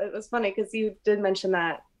have. It was funny because you did mention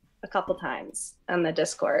that a couple times on the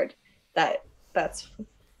Discord. That's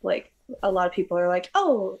like a lot of people are like,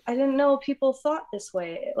 "Oh, I didn't know people thought this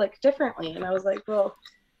way, like differently." And I was like, "Well,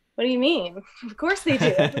 what do you mean? Of course they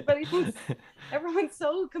do. Everyone's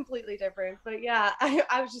so completely different." But yeah,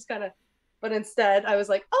 I was just kind of. But instead, I was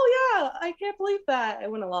like, "Oh yeah, I can't believe that." I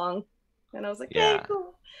went along, and I was like, Yeah. "Hey,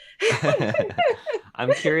 cool."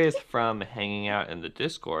 I'm curious from hanging out in the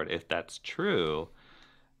Discord if that's true.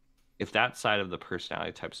 If that side of the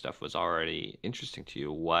personality type stuff was already interesting to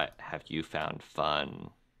you, what have you found fun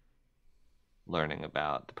learning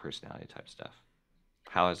about the personality type stuff?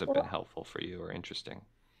 How has it been helpful for you or interesting?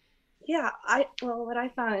 Yeah, what I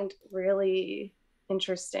found really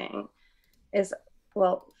interesting is,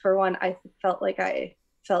 well, for one, I felt like I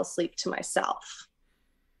fell asleep to myself.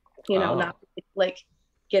 Not like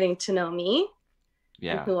getting to know me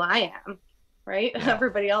and who I am, right? Yeah.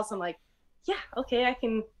 Everybody else, I'm like, yeah, okay, I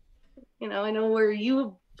can, I know where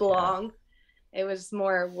you belong. It was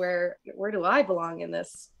more where do I belong in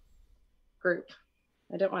this group?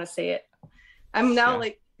 I don't want to say it. I'm now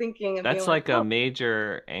like thinking of that's like a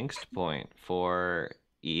major angst point for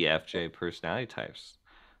EFJ personality types.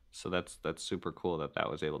 So that's super cool that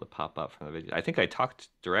was able to pop up from the video. I think I talked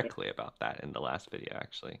directly about that in the last video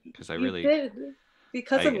actually, because I really did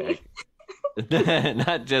because of me.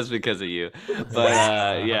 Not just because of you,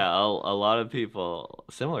 but yeah, a lot of people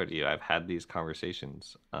similar to you. I've had these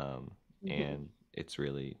conversations, and it's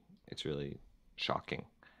really shocking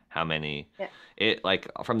how many Yeah. it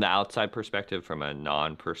like from the outside perspective, from a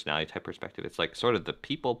non-personality type perspective, it's like sort of the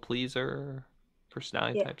people pleaser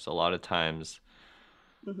personality Yeah. types. A lot of times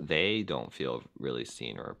Mhm. they don't feel really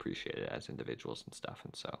seen or appreciated as individuals and stuff.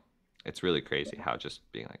 And so it's really crazy how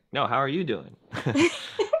just being like, no, how are you doing?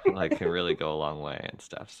 Like can really go a long way and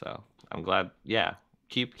stuff. So I'm glad, yeah,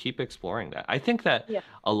 keep exploring that. I think that Yeah.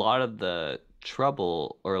 a lot of the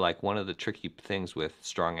trouble, or like one of the tricky things with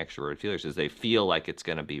strong extroverted feelers, is they feel like it's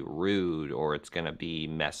going to be rude or it's going to be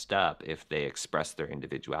messed up if they express their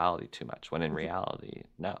individuality too much, when in reality,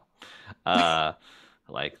 no. uh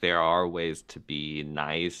like there are ways to be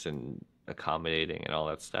nice and accommodating and all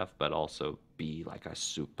that stuff, but also be like a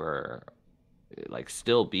super, like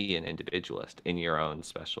still be an individualist in your own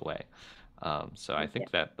special way. So I Yeah.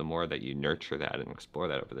 think that the more that you nurture that and explore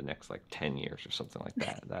that over the next like 10 years or something like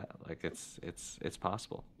that, that like it's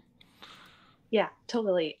possible. Yeah,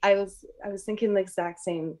 totally. I was thinking the exact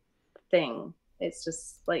same thing. It's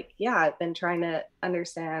just like, yeah, I've been trying to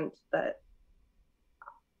understand that,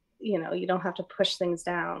 you don't have to push things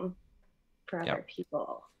down for other Yep.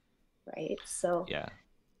 people, right? So Yeah.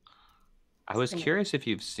 I was anyway. curious if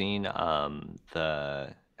you've seen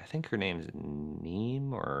I think her name's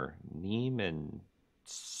Neem or Neem and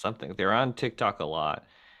something. They're on TikTok a lot,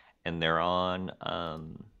 and they're on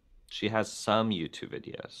she has some YouTube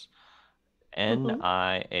videos. Mhm.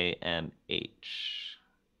 NIAMH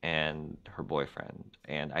and her boyfriend.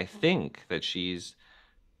 And I think that she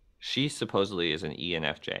supposedly is an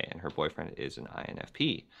ENFJ and her boyfriend is an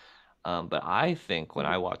INFP. But I think when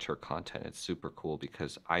I watch her content, it's super cool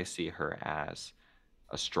because I see her as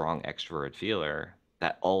a strong extrovert feeler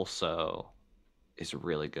that also is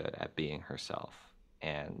really good at being herself.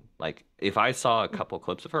 And like, if I saw a couple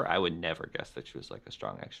clips of her, I would never guess that she was like a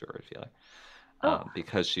strong extrovert feeler, Oh,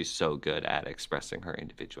 because she's so good at expressing her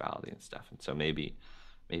individuality and stuff. And so maybe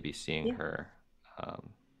seeing yeah. her um,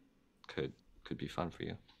 could be fun for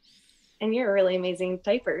you. And you're a really amazing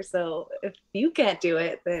typer. So if you can't do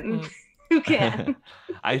it, then Mm. who can?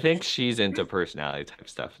 I think she's into personality type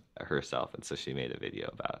stuff herself, and so she made a video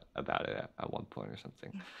about it at one point or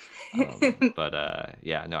something. But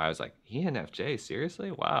yeah, no, I was like, ENFJ,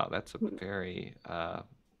 seriously? Wow, that's a very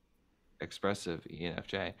expressive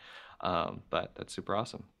ENFJ. But that's super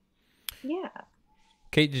awesome. Yeah.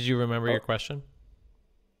 Kate, did you remember your question?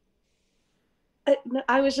 No,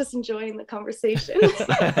 I was just enjoying the conversation.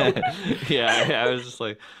 Yeah, I was just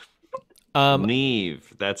like, Um,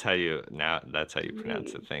 Neve. That's how you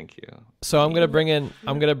pronounce it. Thank you. so I'm gonna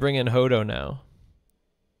Neve. bring in Hodo now.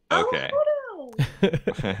 Okay. Oh,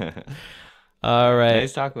 Hodo. All right.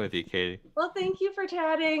 Nice talking with you, Katie. Well, thank you for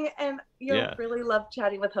chatting. And you'll Yeah. really love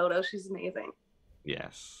chatting with Hodo. She's amazing.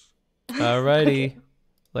 Yes. All righty. Okay.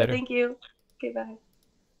 Later. Thank you. Okay, bye.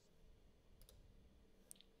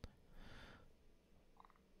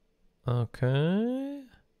 Okay.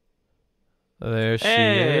 There she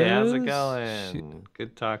Hey, is. how's it going?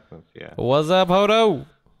 Good talking with you. What's up, Hodo?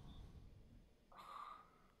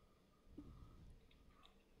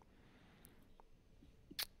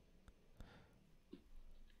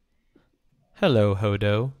 Hello,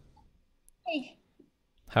 Hodo. Hey,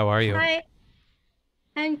 How are you? hi.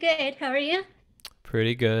 I'm good. How are you?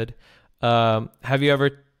 Pretty good. Have you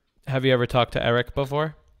ever talked to Eric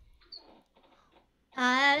before?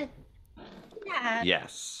 Yeah.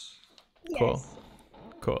 Yes. Cool. Yes.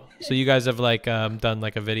 Cool. So you guys have like done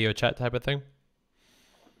like a video chat type of thing?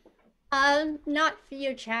 Not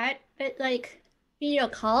video chat, but like video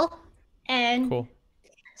call and Cool.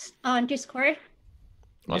 on Discord.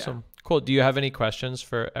 Awesome. Cool. Do you have any questions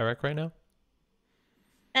for Eric right now?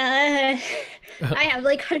 I have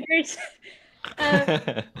like hundreds.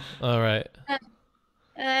 All right.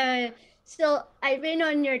 So I've been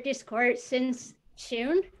on your Discord since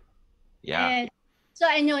June, Yeah. and so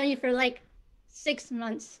I know you for like 6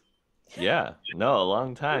 months. Yeah. No, a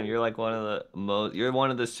long time. You're like you're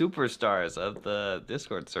one of the superstars of the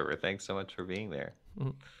Discord server. Thanks so much for being there.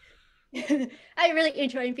 I really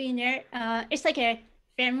enjoy being there. It's like a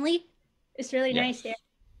family. It's really nice there.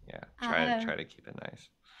 Yeah. Try to keep it nice.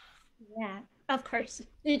 Yeah, of course.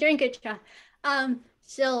 You're doing a good job.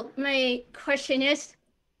 So my question is,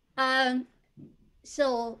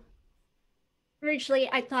 so originally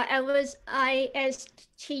I thought I was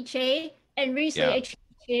ISTJ, and recently Yeah. I changed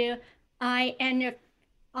to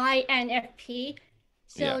INFP.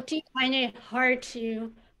 So Yeah. do you find it hard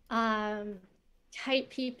to type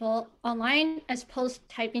people online as opposed to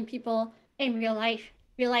typing people in real life?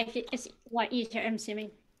 Real life is a lot easier, I'm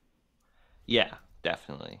assuming. Yeah,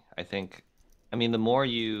 definitely. I mean, the more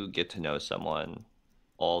you get to know someone,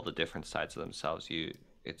 all the different sides of themselves,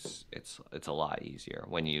 it's a lot easier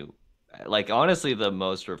when you like honestly the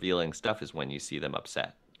most revealing stuff is when you see them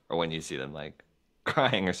upset or when you see them like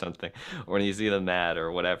crying or something or when you see them mad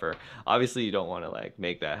or whatever. Obviously you don't want to like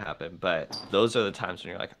make that happen, but those are the times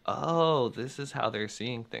when you're like, oh, this is how they're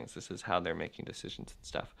seeing things, this is how they're making decisions and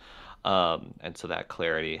stuff. And so that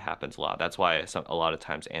clarity happens a lot. That's why a lot of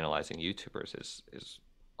times analyzing YouTubers is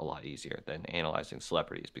a lot easier than analyzing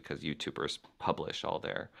celebrities, because YouTubers publish all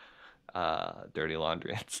their dirty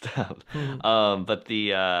laundry and stuff. But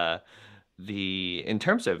the in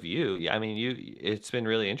terms of you, yeah, I mean, it's been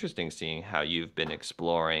really interesting seeing how you've been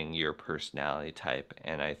exploring your personality type,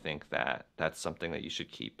 and I think that that's something that you should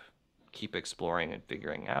keep exploring and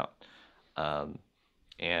figuring out. Um,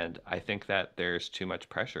 and I think that there's too much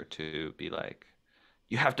pressure to be like,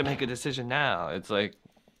 you have to make a decision now. It's like,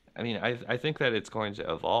 I mean, I think that it's going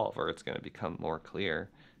to evolve, or it's going to become more clear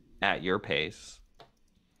at your pace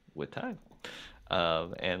with time.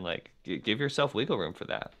 And like give yourself wiggle room for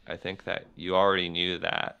that. I think that you already knew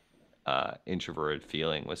that introverted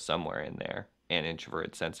feeling was somewhere in there and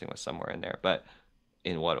introverted sensing was somewhere in there, but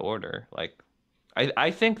in what order? Like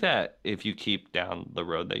I think that if you keep down the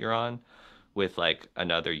road that you're on with like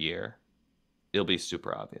another year, it'll be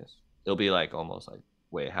super obvious. It'll be like almost like,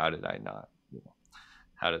 wait, how did I not, you know,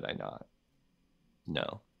 how did I not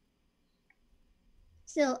know?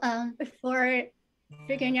 So before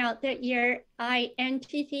figuring out that you're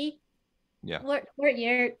INTP, Yeah. what were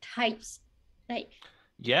your types like?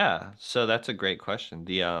 Yeah, so that's a great question.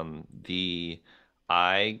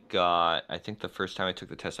 I think the first time I took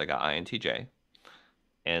the test I got INTJ,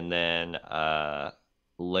 and then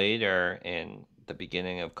later in the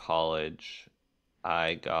beginning of college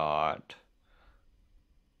I got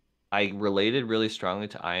I related really strongly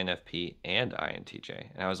to INFP and INTJ.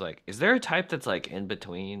 And I was like, is there a type that's like in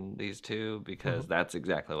between these two? Because that's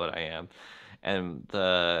exactly what I am. And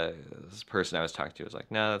this person I was talking to was like,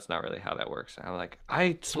 no, that's not really how that works. And I'm like,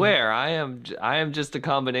 I swear I am just a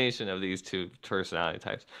combination of these two personality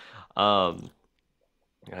types. And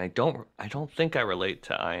I don't think I relate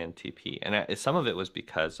to INTP. And some of it was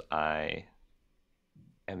because I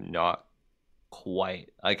am not quite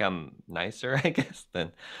like, I'm nicer, I guess,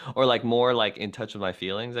 than, or like more like in touch with my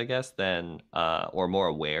feelings, I guess, than or more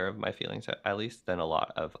aware of my feelings at least than a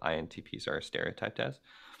lot of INTPs are stereotyped as.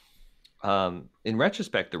 In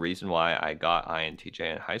retrospect, the reason why I got INTJ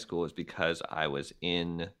in high school was because I was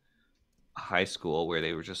in high school where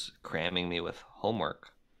they were just cramming me with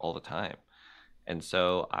homework all the time. And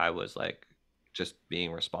so I was like just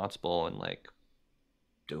being responsible and like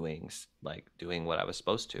doing what I was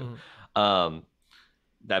supposed to. Um,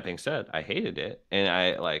 that being said, I hated it, and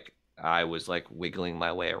I was like wiggling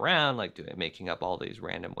my way around, like making up all these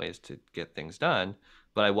random ways to get things done,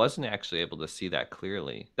 but I wasn't actually able to see that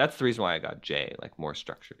clearly. That's the reason why I got J, like more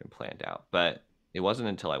structured and planned out. But it wasn't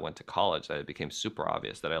until I went to college that it became super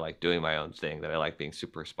obvious that I like doing my own thing, that I like being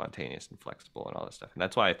super spontaneous and flexible and all this stuff. And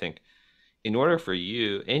that's why I think in order for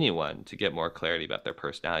anyone to get more clarity about their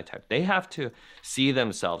personality type, they have to see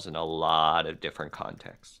themselves in a lot of different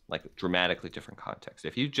contexts, like dramatically different contexts.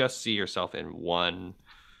 If you just see yourself in one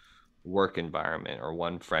work environment or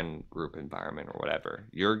one friend group environment or whatever,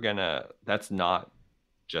 that's not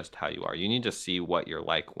just how you are. You need to see what you're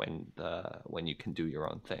like when you can do your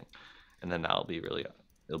own thing. And then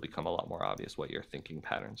it'll become a lot more obvious what your thinking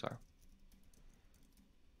patterns are.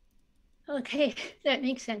 Okay, that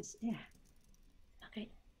makes sense. Yeah. Okay.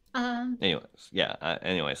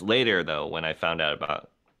 Anyways, later though, when I found out about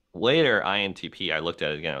INTP, I looked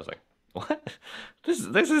at it again. I was like, what? This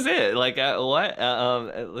is it. Like, what?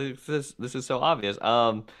 This is so obvious.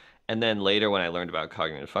 And then later when I learned about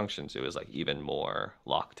cognitive functions, it was like even more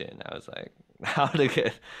locked in. I was like, how to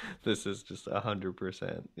get this is just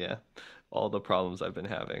 100%. Yeah, all the problems I've been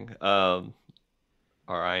having are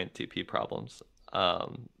INTP problems.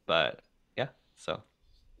 But yeah, so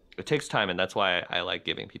it takes time, and that's why I like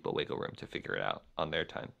giving people wiggle room to figure it out on their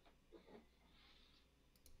time.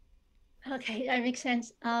 Okay, that makes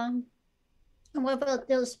sense. And what about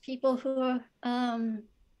those people who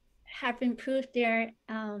have improved their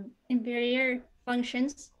inferior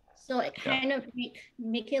functions? So it kind of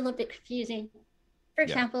make it a little bit confusing. For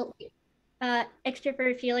example,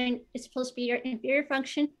 extrovert feeling is supposed to be your inferior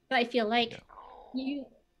function, but I feel like you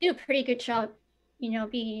do a pretty good job,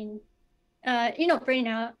 being, bringing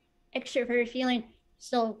out extrovert feeling.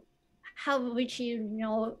 So how would you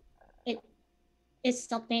know it is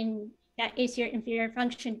something that is your inferior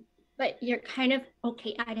function, but you're kind of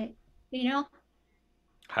okay at it,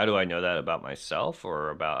 How do I know that about myself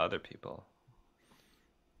or about other people?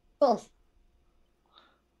 Both.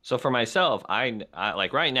 So for myself, I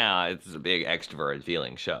like right now it's a big extroverted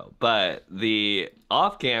feeling show, but the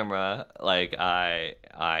off camera, like I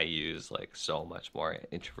use like so much more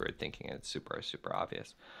introverted thinking. It's super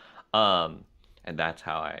obvious. Um, and that's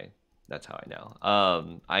how I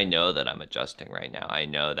know. I know that I'm adjusting right now. I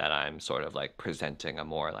know that I'm sort of like presenting a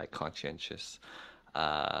more like conscientious,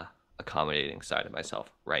 uh, accommodating side of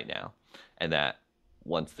myself right now, and that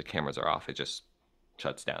once the cameras are off, it just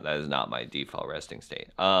shuts down. That is not my default resting state.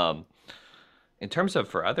 In terms of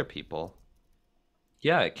for other people,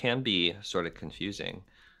 yeah, it can be sort of confusing.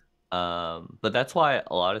 But that's why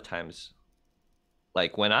a lot of times,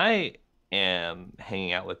 like when I am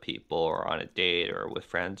hanging out with people or on a date or with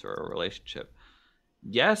friends or a relationship,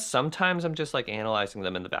 yes, sometimes I'm just like analyzing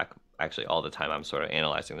them in the back. Actually, all the time I'm sort of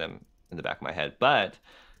analyzing them in the back of my head. But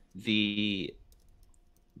the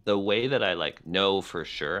the way that I like know for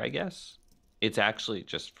sure, I guess, it's actually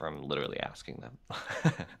just from literally asking them.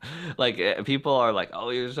 Like people are like, "Oh,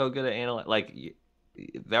 you're so good at analyze." Like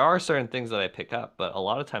there are certain things that I pick up, but a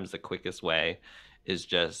lot of times the quickest way is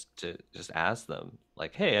just to just ask them,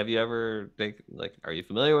 like, "Hey, have you ever think like, are you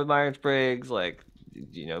familiar with Myers-Briggs? Like,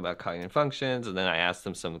 do you know about cognitive functions?" And then I ask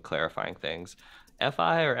them some clarifying things,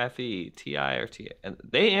 FI or FE, TI or T, and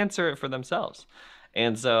they answer it for themselves.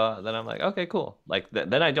 And so then I'm like, okay, cool. Like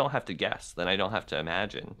then I don't have to guess. Then I don't have to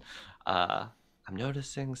imagine. Uh, I'm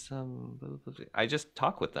noticing some. I just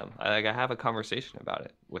talk with them. I have a conversation about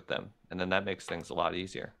it with them, and then that makes things a lot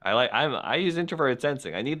easier. I use introverted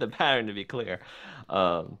sensing. I need the pattern to be clear.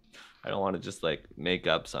 I don't want to just like make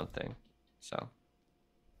up something. So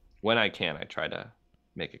when I can, I try to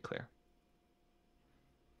make it clear.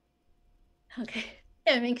 Okay,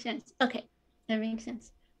 that makes sense. Okay, that makes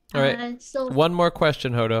sense. All right. So One more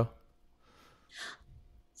question, Hodo.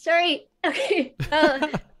 sorry. Okay.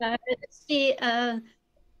 Let's see.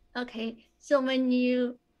 Okay. So when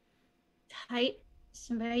you type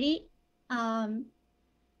somebody,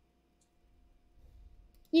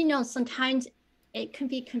 sometimes it can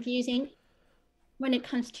be confusing when it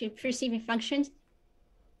comes to perceiving functions,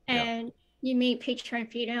 and you may picture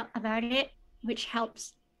and figure out about it, which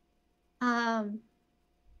helps.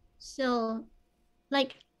 So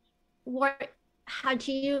like how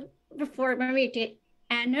do you, before when we did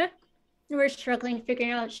Anna, we were struggling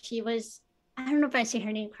figuring out I don't know if I say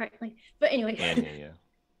her name correctly, but anyway. Yeah.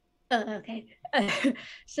 Okay.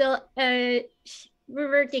 So we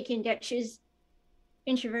were thinking that she's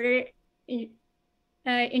introverted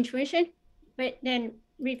intuition, but then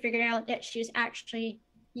we figured out that she was actually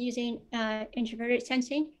using introverted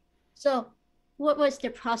sensing. So what was the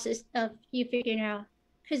process of you figuring out?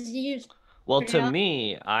 Because well, to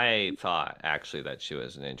me, I thought actually that she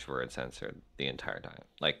was an introverted sensor the entire time.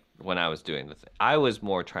 Like when I was doing the thing, I was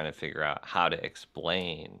more trying to figure out how to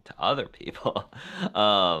explain to other people,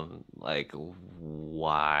 like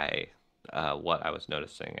why, what I was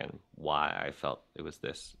noticing and why I felt it was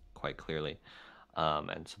this quite clearly.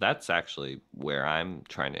 And so that's actually where I'm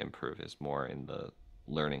trying to improve is more in the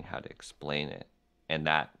learning how to explain it. And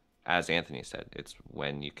that, as Anthony said, it's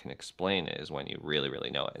when you can explain it is when you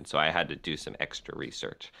really know it. And so I had to do some extra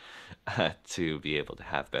research to be able to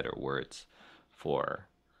have better words for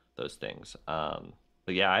those things.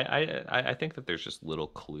 But yeah, I think that there's just little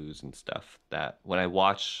clues and stuff that when I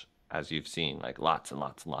watch, as you've seen, like lots and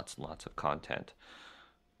lots of content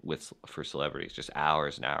for celebrities, just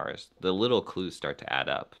hours and hours, the little clues start to add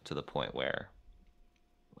up to the point where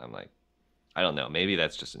I'm like, I don't know, maybe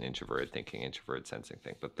that's just an introverted thinking, introverted sensing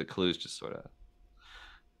thing, but the clues just sort of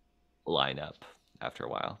line up after a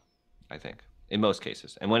while, I think, in most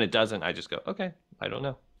cases. And when it doesn't, I just go, okay, I don't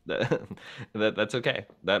know. That's okay.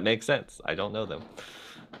 That makes sense. I don't know them.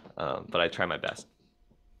 But I try my best.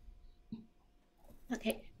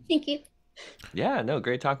 Okay, thank you. Yeah, no,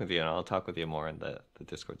 great talking with you, and I'll talk with you more in the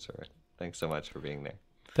Discord server. Thanks so much for being there.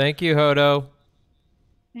 Thank you, Hodo.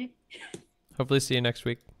 Right. Hopefully see you next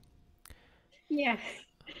week. Yeah.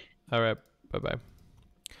 All right. Bye-bye.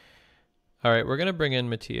 All right, we're going to bring in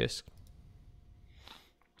Matthias.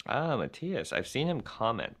 Ah, Matthias. I've seen him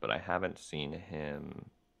comment, but I haven't seen him.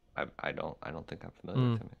 I don't think I'm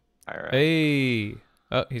familiar with him. Hey.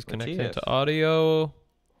 Oh, he's connecting Matthias. to audio.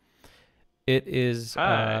 It is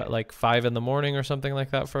Hi. like 5 in the morning or something like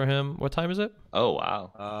that for him. What time is it? Oh,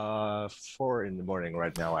 wow. 4 in the morning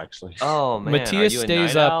right now, actually. Oh, man. Matthias Are you a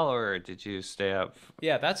stays night up- owl, or did you stay up?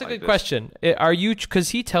 Yeah, that's a like good this? question. Are you, because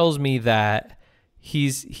he tells me that he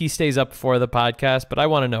stays up for the podcast, but I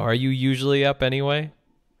want to know, are you usually up anyway?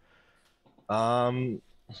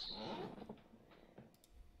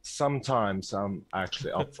 Sometimes I'm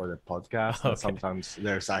actually up for the podcast, Okay. and sometimes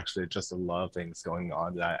there's actually just a lot of things going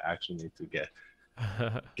on that I actually need to get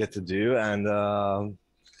get to do. And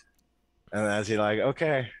as he like,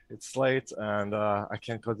 okay, it's late and I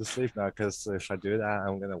can't go to sleep now because if I do that,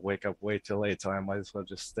 I'm gonna wake up way too late. So I might as well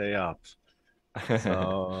just stay up.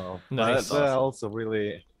 So, Nice. but I Awesome. also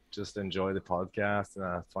really just enjoy the podcast and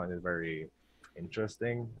I find it very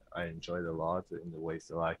interesting. I enjoy it a lot in the ways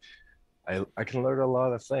that I can learn a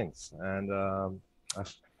lot of things, and I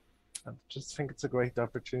just think it's a great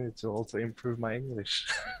opportunity to also improve my English.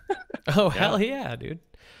 Oh, hell yeah, dude.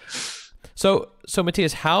 So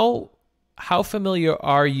Matthias, how familiar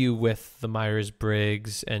are you with the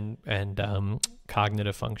Myers-Briggs and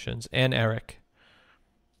cognitive functions? And Eric?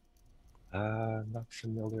 Not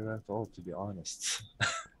familiar at all, to be honest.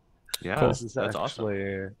 Yeah, Cool. This is that's awesome.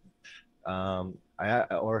 actually,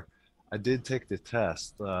 I did take the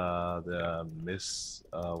test, the Miss,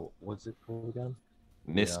 what's it called again?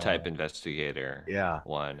 Mistype investigator Yeah,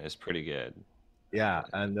 one is pretty good. yeah,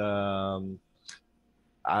 and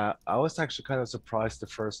I was actually kind of surprised the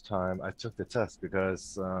first time I took the test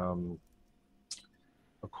because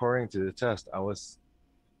according to the test, I was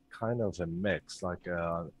kind of a mix, like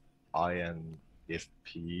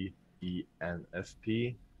INFP,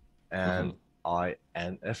 ENFP, and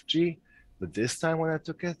INFG. But this time when I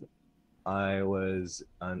took it, I was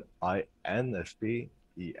an INFP,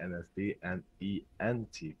 ENFP, and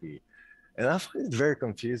ENTP. And I find it very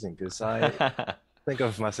confusing because I think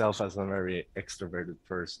of myself as a very extroverted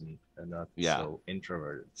person and not Yeah. so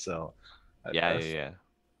introverted. So Yeah, that's yeah.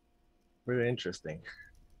 very interesting.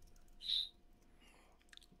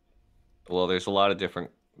 Well, there's a lot of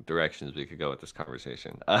different directions we could go with this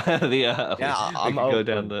conversation. Yeah, we I'm could go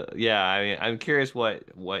down open. the. Yeah, I mean, I'm curious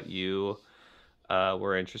what you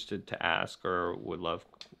were interested to ask or would love,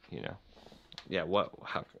 you know. Yeah, what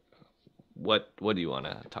do you want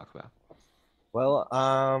to talk about? Well,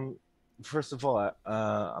 first of all,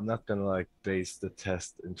 I'm not gonna like base the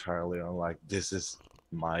test entirely on like this is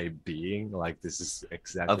my being, like this is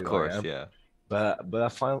exactly Of who I course, am. yeah. But I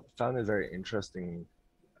found it very interesting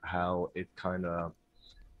how it kind of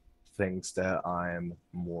thinks that I'm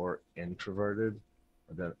more introverted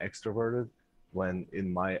than extroverted. When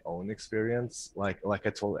in my own experience, like I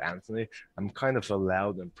told Anthony, I'm kind of a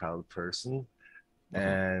loud and proud person, Mhm.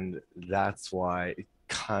 and that's why it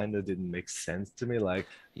kind of didn't make sense to me. Like,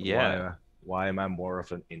 Yeah. why am I more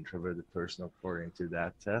of an introverted person according to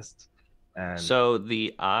that test? And So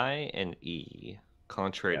the I and E,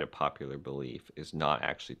 contrary yeah, to popular belief, is not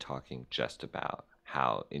actually talking just about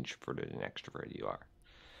how introverted and extroverted you are.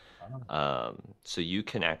 So you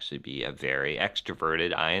can actually be a very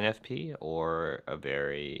extroverted INFP or a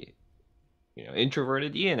very,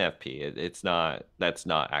 introverted ENFP. That's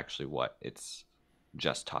not actually what it's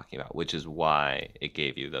just talking about, which is why it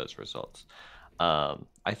gave you those results.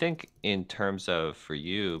 I think in terms of for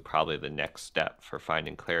you, probably the next step for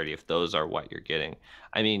finding clarity, if those are what you're getting,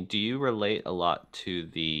 I mean, do you relate a lot to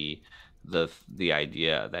the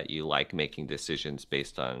idea that you like making decisions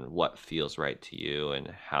based on what feels right to you and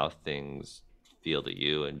how things feel to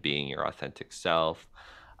you and being your authentic self,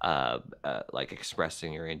 like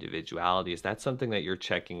expressing your individuality? Is that something that you're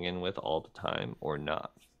checking in with all the time or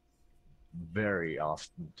not? very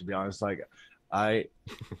often, to be honest. Like, I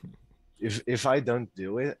if I don't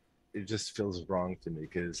do it, it just feels wrong to me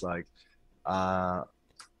because uh,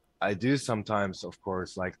 I do sometimes, of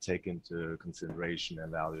course, like take into consideration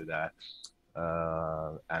and value that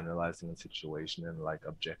analyzing a situation and like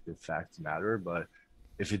objective facts matter. But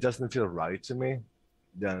if it doesn't feel right to me,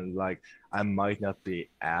 then like I might not be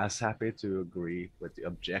as happy to agree with the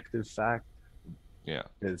objective fact Yeah.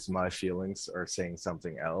 because my feelings are saying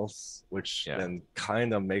something else, which Yeah. then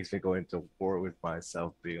kind of makes me go into war with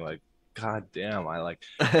myself, being like, God damn, I want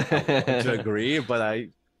to agree, but I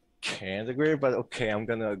can't agree. But okay, I'm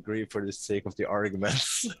gonna agree for the sake of the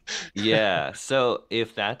arguments. Yeah. So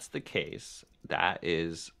if that's the case, that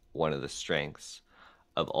is one of the strengths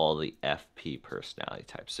of all the FP personality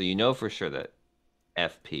types. So you know for sure that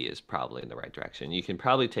FP is probably in the right direction. You can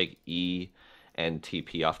probably take E and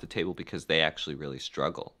TP off the table because they actually really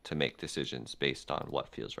struggle to make decisions based on what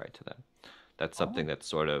feels right to them. That's something that's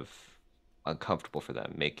sort of uncomfortable for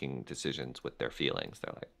them, making decisions with their feelings.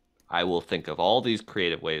 They're like, I will think of all these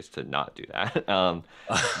creative ways to not do that.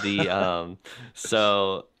 The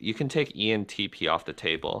So you can take ENTP off the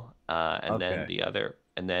table, and then Okay. the other.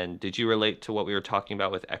 And then, did you relate to what we were talking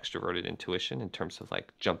about with extroverted intuition in terms of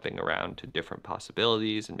like jumping around to different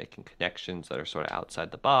possibilities and making connections that are sort of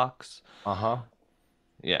outside the box? Uh-huh.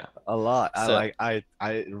 Yeah. A lot. So I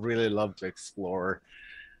really love to explore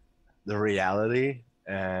the reality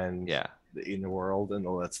and yeah, the inner world and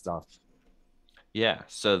all that stuff. yeah.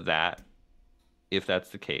 So that if that's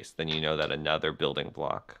the case, then you know that another building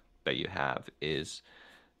block that you have is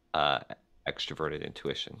extroverted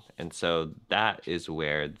intuition. And so that is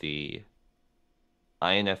where the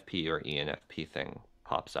INFP or ENFP thing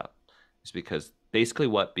pops up. It's because basically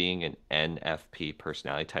what being an NFP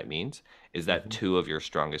personality type means is that two of your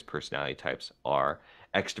strongest personality types are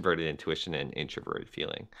extroverted intuition and introverted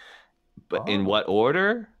feeling. But in what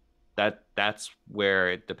order? That's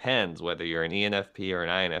where it depends whether you're an ENFP or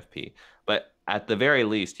an INFP. But at the very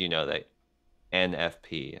least, you know that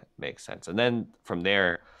NFP makes sense. And then from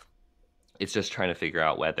there, it's just trying to figure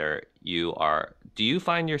out whether you are, do you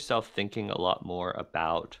find yourself thinking a lot more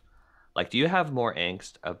about, like, do you have more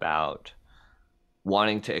angst about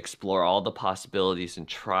wanting to explore all the possibilities and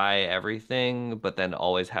try everything, but then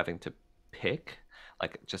always having to pick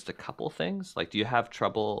like just a couple things? Like, do you have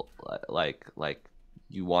trouble like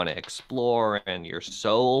you want to explore and you're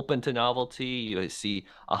so open to novelty, you see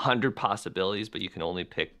 100 possibilities, but you can only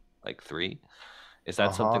pick like 3? Is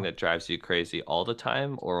that something that drives you crazy all the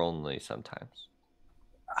time or only sometimes?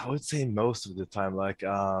 I would say most of the time. Like,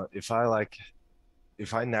 if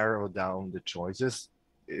I narrow down the choices,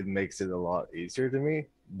 it makes it a lot easier to me.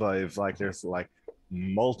 But if like there's like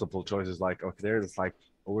multiple choices, like okay, there's like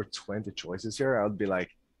over 20 choices here, I would be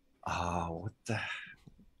like, what the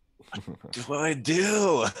do I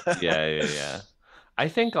do? Yeah. I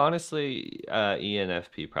think honestly,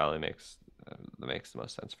 ENFP probably makes the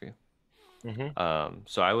most sense for you.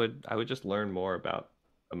 So I would just learn more about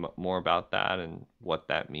that and what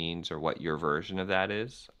that means or what your version of that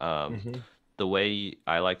is. The way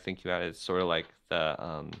I like thinking about it is sort of like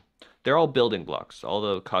they're all building blocks, all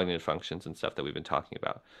the cognitive functions and stuff that we've been talking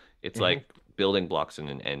about. It's like building blocks in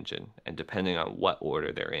an engine, and depending on what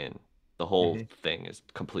order they're in, the whole thing is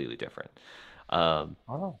completely different.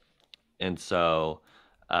 And so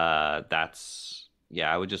that's,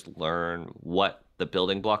 I would just learn what the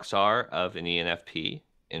building blocks are of an ENFP,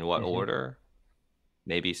 in what order,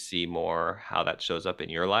 maybe see more how that shows up in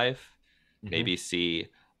your life, maybe see,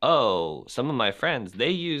 oh, some of my friends,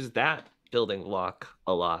 they use that building block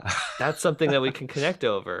a lot. That's something that we can connect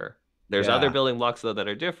over. There's other building blocks though that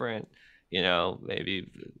are different,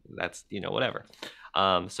 maybe that's, whatever.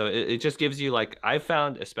 So it just gives you, like, I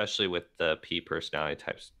found, especially with the P personality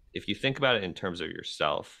types, if you think about it in terms of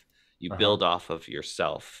yourself, you build off of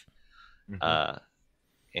yourself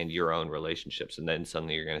and your own relationships, and then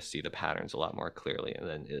suddenly you're going to see the patterns a lot more clearly, and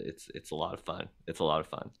then it's a lot of fun. So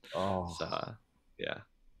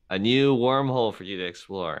a new wormhole for you to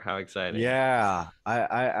explore. How exciting!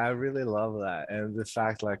 I really love that, and the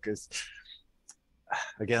fact, like, is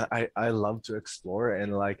again, I love to explore,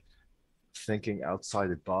 and like thinking outside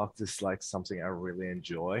the box is like something I really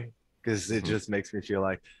enjoy, because it just makes me feel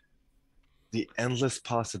like the endless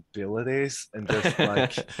possibilities and just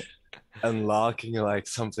like unlocking like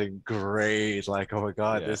something great, like, oh my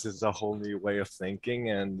god, this is a whole new way of thinking.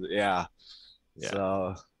 And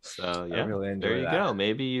so I really enjoy there you that. go.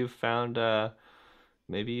 Maybe you found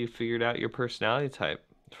maybe you figured out your personality type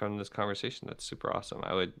from this conversation. That's super awesome.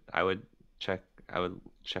 I would check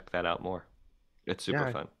that out more. It's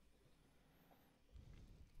super fun.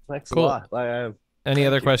 Thanks Cool. a lot. Like, Any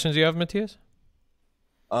other questions you have, Matthias?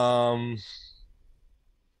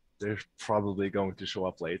 They're probably going to show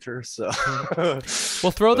up later, so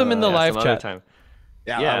We'll throw them in the live some chat. other time.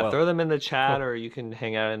 Throw them in the chat, or you can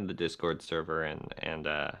hang out in the Discord server, and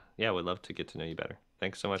we'd love to get to know you better.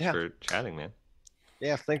 Thanks so much for chatting, man.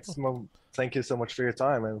 Thank you so much for your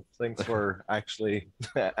time, and thanks for actually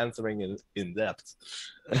answering in depth.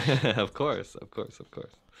 Of course.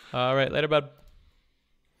 All right, later, bud.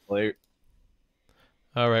 Later.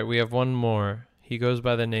 All right, we have one more. He goes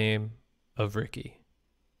by the name of Ricky.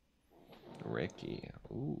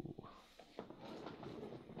 Ooh.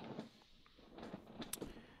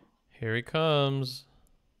 Here he comes.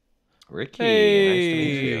 Ricky, hey. Nice to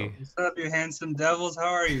meet you. What's up, you handsome devils?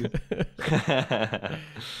 How are you?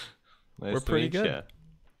 We're pretty good. You.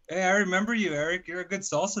 Hey, I remember you, Eric. You're a good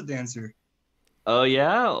salsa dancer. Oh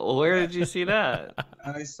yeah? Where did you see that?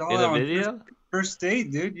 I saw in it a on video. First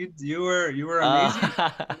date, dude. You were amazing.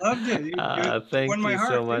 Loved it. You thank won my you heart,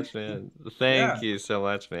 so dude. much, man. Thank you so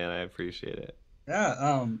much, man. I appreciate it.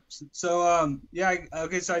 Yeah.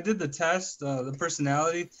 Okay. So I did the test, the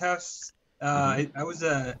personality test. I was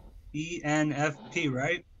a ENFP,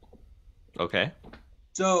 right? Okay.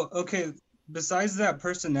 So, okay, besides that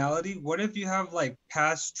personality, what if you have like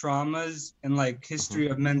past traumas and like history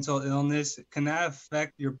of mental illness? Can that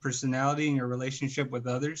affect your personality and your relationship with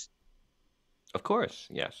others? Of course,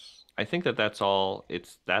 yes. I think that's all.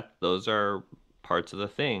 Those are parts of the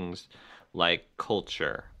things, like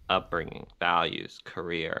culture, upbringing, values,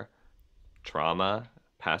 career, trauma,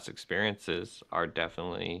 past experiences are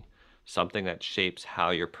definitely something that shapes how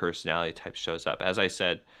your personality type shows up. As I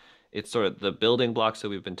said, it's sort of the building blocks that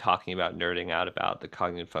we've been talking about, nerding out about, the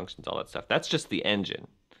cognitive functions, all that stuff. That's just the engine.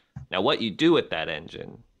 Now, what you do with that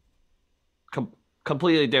engine,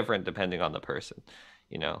 completely different depending on the person.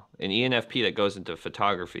 You know, an ENFP that goes into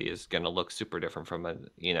photography is going to look super different from an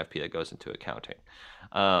ENFP that goes into accounting.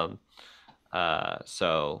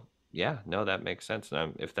 So yeah, no, that makes sense.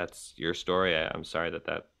 And if that's your story, I'm sorry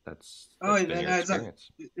that's been your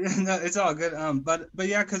experience. No, it's all good. But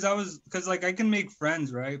yeah, because like I can make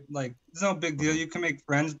friends, right? Like it's no big deal. You can make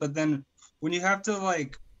friends, but then when you have to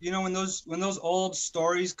like, you know, when those old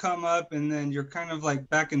stories come up, and then you're kind of like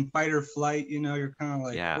back in fight or flight, you know, you're kind of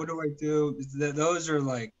like, Yeah. what do I do? Those are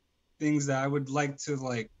like things that I would like to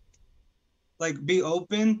like be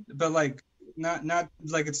open, but like not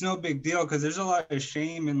like it's no big deal, because there's a lot of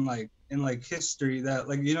shame in like history that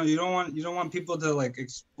like, you know, you don't want people to like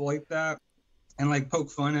exploit that and like poke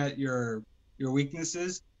fun at your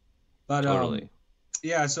weaknesses. But Totally.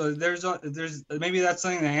 yeah, so there's maybe that's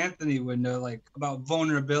something that Anthony would know, like about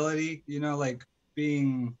vulnerability, you know, like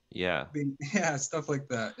being Yeah. yeah, stuff like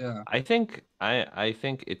that. Yeah. I think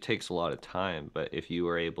it takes a lot of time, but if you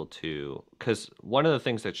were able to, because one of the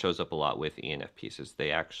things that shows up a lot with ENFPs is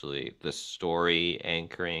the story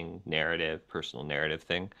anchoring narrative, personal narrative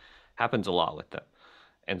thing happens a lot with them.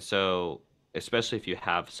 And so, especially if you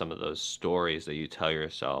have some of those stories that you tell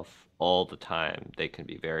yourself all the time, they can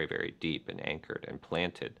be very, very deep and anchored and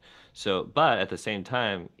planted. So, but at the same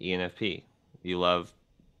time, ENFP, you love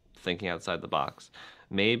thinking outside the box.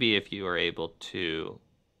 Maybe if you are able to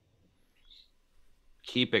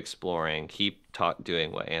keep exploring,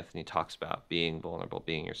 doing what Anthony talks about, being vulnerable,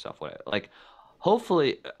 being yourself, like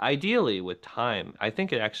hopefully, ideally with time, I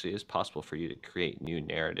think it actually is possible for you to create new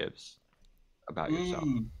narratives about yourself.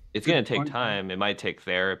 It's going to take time. It might take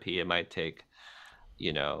therapy. It might take,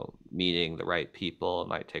 you know, meeting the right people. It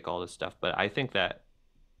might take all this stuff. But I think that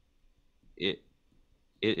it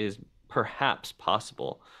is perhaps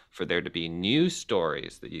possible for there to be new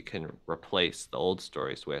stories that you can replace the old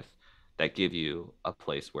stories with, that give you a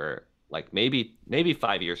place where, like, maybe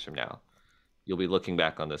 5 years from now, you'll be looking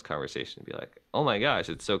back on this conversation and be like, oh my gosh,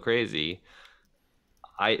 it's so crazy.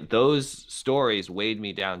 Those stories weighed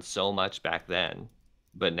me down so much back then,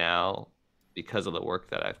 but now, because of the work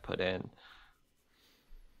that I've put in,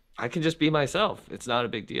 I can just be myself. It's not a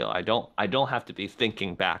big deal. I don't have to be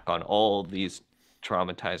thinking back on all these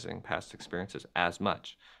traumatizing past experiences as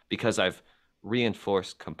much, because I've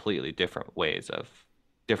reinforced completely different ways of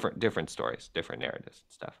different stories, different narratives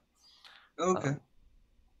and stuff. Okay.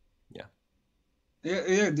 Yeah.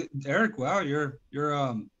 Yeah, Eric. Wow, you're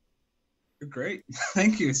great.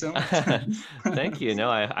 Thank you so much. Thank you. No,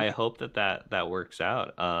 I hope that works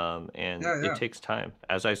out. And Yeah. It takes time.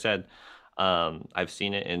 As I said, I've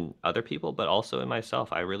seen it in other people, but also in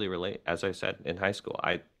myself. I really relate. As I said, in high school,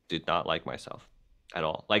 I did not like myself at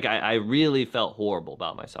all. Like I really felt horrible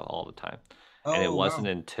about myself all the time. And it wasn't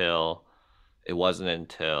until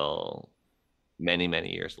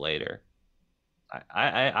many years later.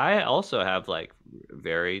 I also have like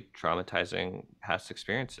very traumatizing past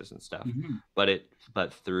experiences and stuff,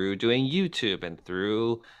 but through doing YouTube and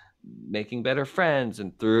through making better friends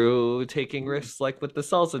and through taking risks, like with the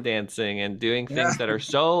salsa dancing and doing things that are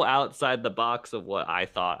so outside the box of what I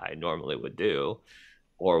thought I normally would do,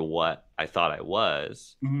 or what I thought I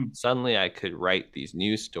was, suddenly I could write these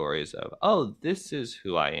new stories of, oh, this is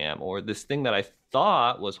who I am, or this thing that I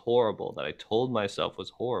thought was horrible, that I told myself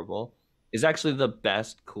was horrible, is actually the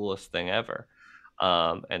best, coolest thing ever.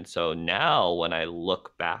 And so now when I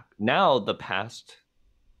look back, now the past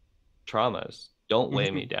traumas don't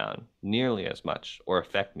weigh me down nearly as much or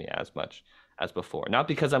affect me as much as before. Not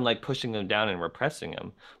because I'm like pushing them down and repressing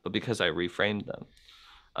them, but because I reframed them.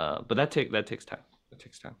 But that takes time. It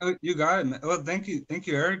takes time. Oh, you got it, man. Well, thank you,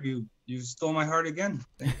 Eric. You stole my heart again.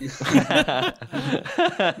 Thank you.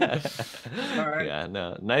 All right. Yeah,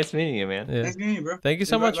 no. Nice meeting you, man. Yeah. Nice meeting you, bro. Thank you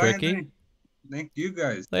so much, Bye, Ricky. Anthony. Thank you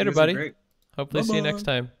guys. Later, You guys are buddy. great. Hopefully see you next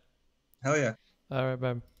time. Hell yeah. All right,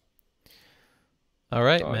 bye. All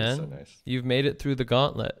right, Oh, man. so nice. You've made it through the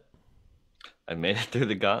gauntlet. I made it through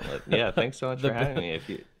the gauntlet. Yeah, thanks so much for having me.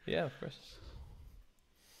 Yeah, of course.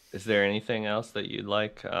 Is there anything else that you'd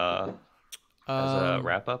like as a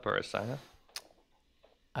wrap up or a sign up?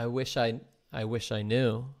 I wish I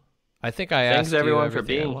knew. I think I asked Thanks everyone you for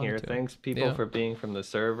everything I being wanted here. to. Thanks people for being from the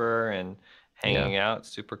server and hanging out.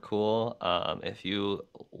 Super cool. If you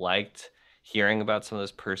liked hearing about some of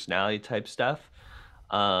this personality type stuff,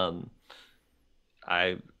 I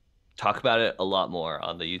talk about it a lot more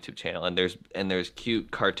on the YouTube channel, and there's cute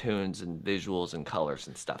cartoons and visuals and colors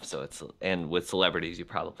and stuff. So and with celebrities you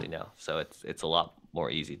probably know, so it's a lot more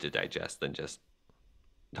easy to digest than just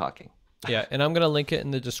talking. Yeah, and I'm gonna link it in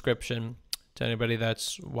the description to anybody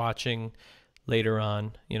that's watching later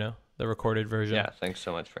on. You know, the recorded version. Yeah, thanks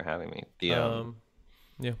so much for having me. Yeah.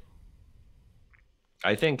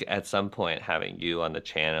 I think at some point having you on the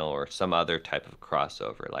channel or some other type of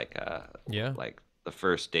crossover, like like the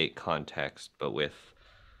first date context, but with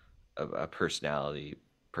a personality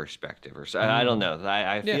perspective, or so. I don't know.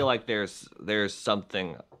 I feel like there's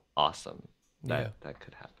something awesome that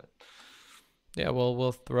could happen. Yeah, well,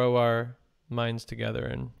 we'll throw our minds together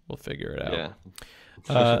and we'll figure it out.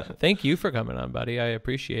 Yeah. Thank you for coming on, buddy. I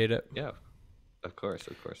appreciate it. Yeah. Of course.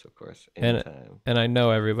 And I know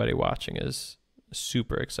everybody watching is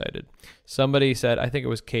super excited. Somebody said, I think it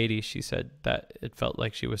was Katie, she said that it felt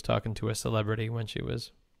like she was talking to a celebrity when she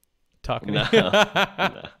was talking to you.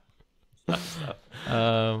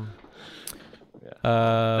 No.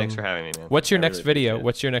 Thanks for having me, man. What's your next video?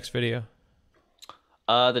 What's your next video?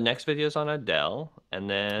 The next video is on Adele, and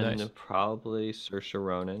then probably Saoirse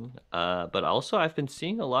Ronan. But also, I've been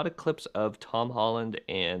seeing a lot of clips of Tom Holland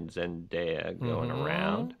and Zendaya going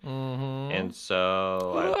around, and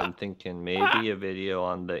so I've been thinking maybe a video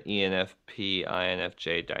on the ENFP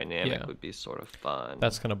INFJ dynamic would be sort of fun.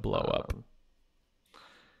 That's gonna blow up.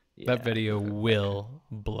 That video will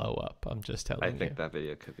blow up. I'm just telling you. I think that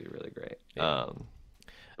video could be really great.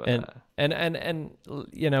 But, and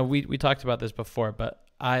you know, we talked about this before, but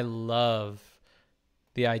I love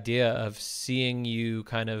the idea of seeing you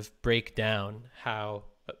kind of break down how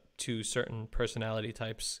two certain personality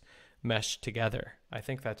types mesh together. I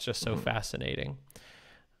think that's just so fascinating.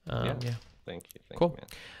 Thank you. Cool. You,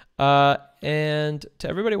 man. And to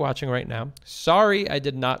everybody watching right now, sorry I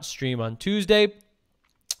did not stream on Tuesday,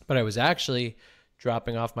 but I was actually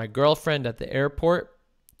dropping off my girlfriend at the airport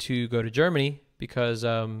to go to Germany because,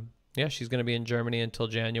 she's going to be in Germany until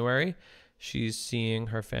January. She's seeing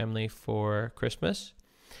her family for Christmas.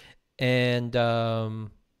 And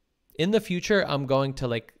in the future, I'm going to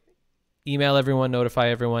like email everyone, notify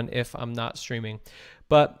everyone if I'm not streaming.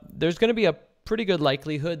 But there's going to be a pretty good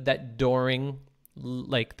likelihood that during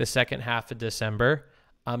like the second half of December,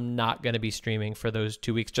 I'm not going to be streaming for those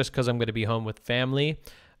 2 weeks just because I'm going to be home with family.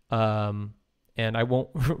 And I won't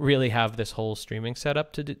really have this whole streaming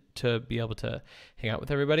setup to be able to hang out with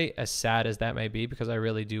everybody, as sad as that may be, because I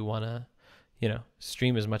really do want to,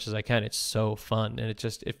 stream as much as I can. It's so fun. And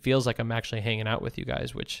it feels like I'm actually hanging out with you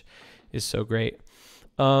guys, which is so great.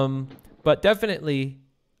 But definitely,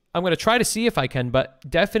 I'm going to try to see if I can, but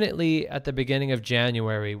definitely at the beginning of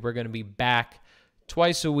January, we're going to be back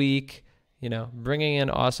twice a week, bringing in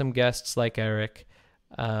awesome guests like Eric,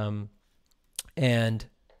 and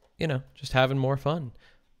just having more fun,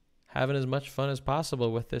 having as much fun as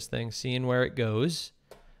possible with this thing, seeing where it goes.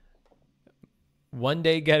 One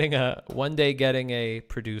day getting a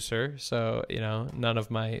producer, so none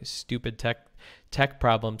of my stupid tech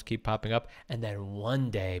problems keep popping up, and then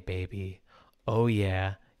one day, baby, oh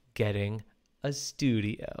yeah, getting a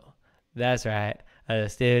studio. That's right, a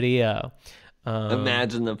studio.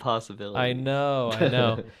 Imagine the possibility. I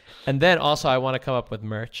know. And then also I want to come up with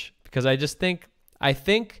merch, because I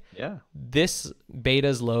think this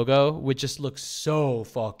Beta's logo would just look so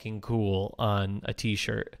fucking cool on a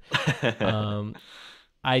t-shirt.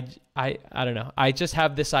 I don't know. I just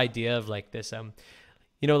have this idea of like this,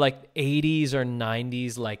 like 80s or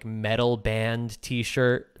 90s, like metal band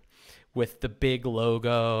t-shirt with the big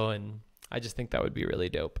logo. And I just think that would be really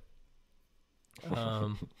dope.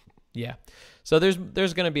 Yeah. So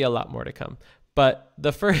there's going to be a lot more to come, but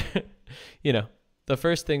the first, the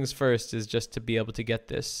first things first is just to be able to get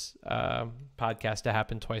this podcast to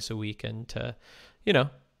happen twice a week, and to,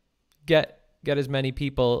 get as many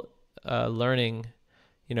people learning,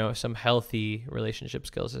 some healthy relationship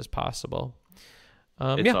skills as possible.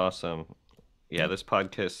 It's awesome. Yeah, this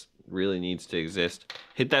podcast really needs to exist.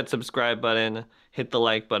 Hit that subscribe button. Hit the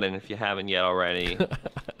like button if you haven't yet already.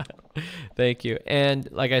 Thank you. And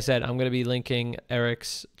like I said, I'm going to be linking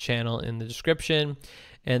Eric's channel in the description.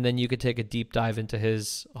 And then you could take a deep dive into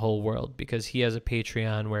his whole world, because he has a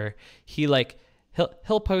Patreon where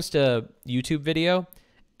he'll post a YouTube video,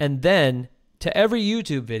 and then to every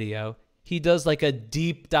YouTube video, he does like a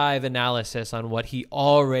deep dive analysis on what he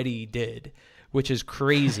already did, which is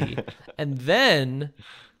crazy. and then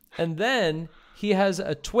he has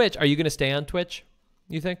a Twitch. Are you going to stay on Twitch,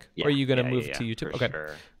 you think? Yeah, or are you going to move to YouTube? Okay,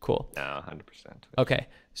 sure. Cool. No, 100%. Okay.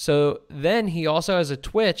 So then he also has a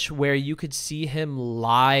Twitch where you could see him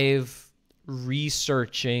live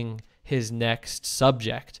researching his next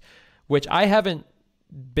subject, which I haven't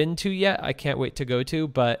been to yet. I can't wait to go to,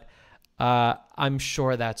 but I'm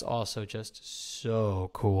sure that's also just so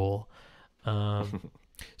cool.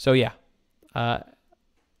 So yeah,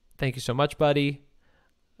 thank you so much, buddy.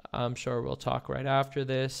 I'm sure we'll talk right after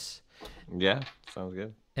this. Yeah, sounds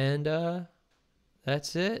good. And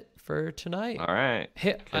that's it for tonight. All right.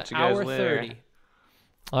 Hit Catch an you guys hour later. 30.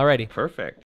 Alrighty. Perfect.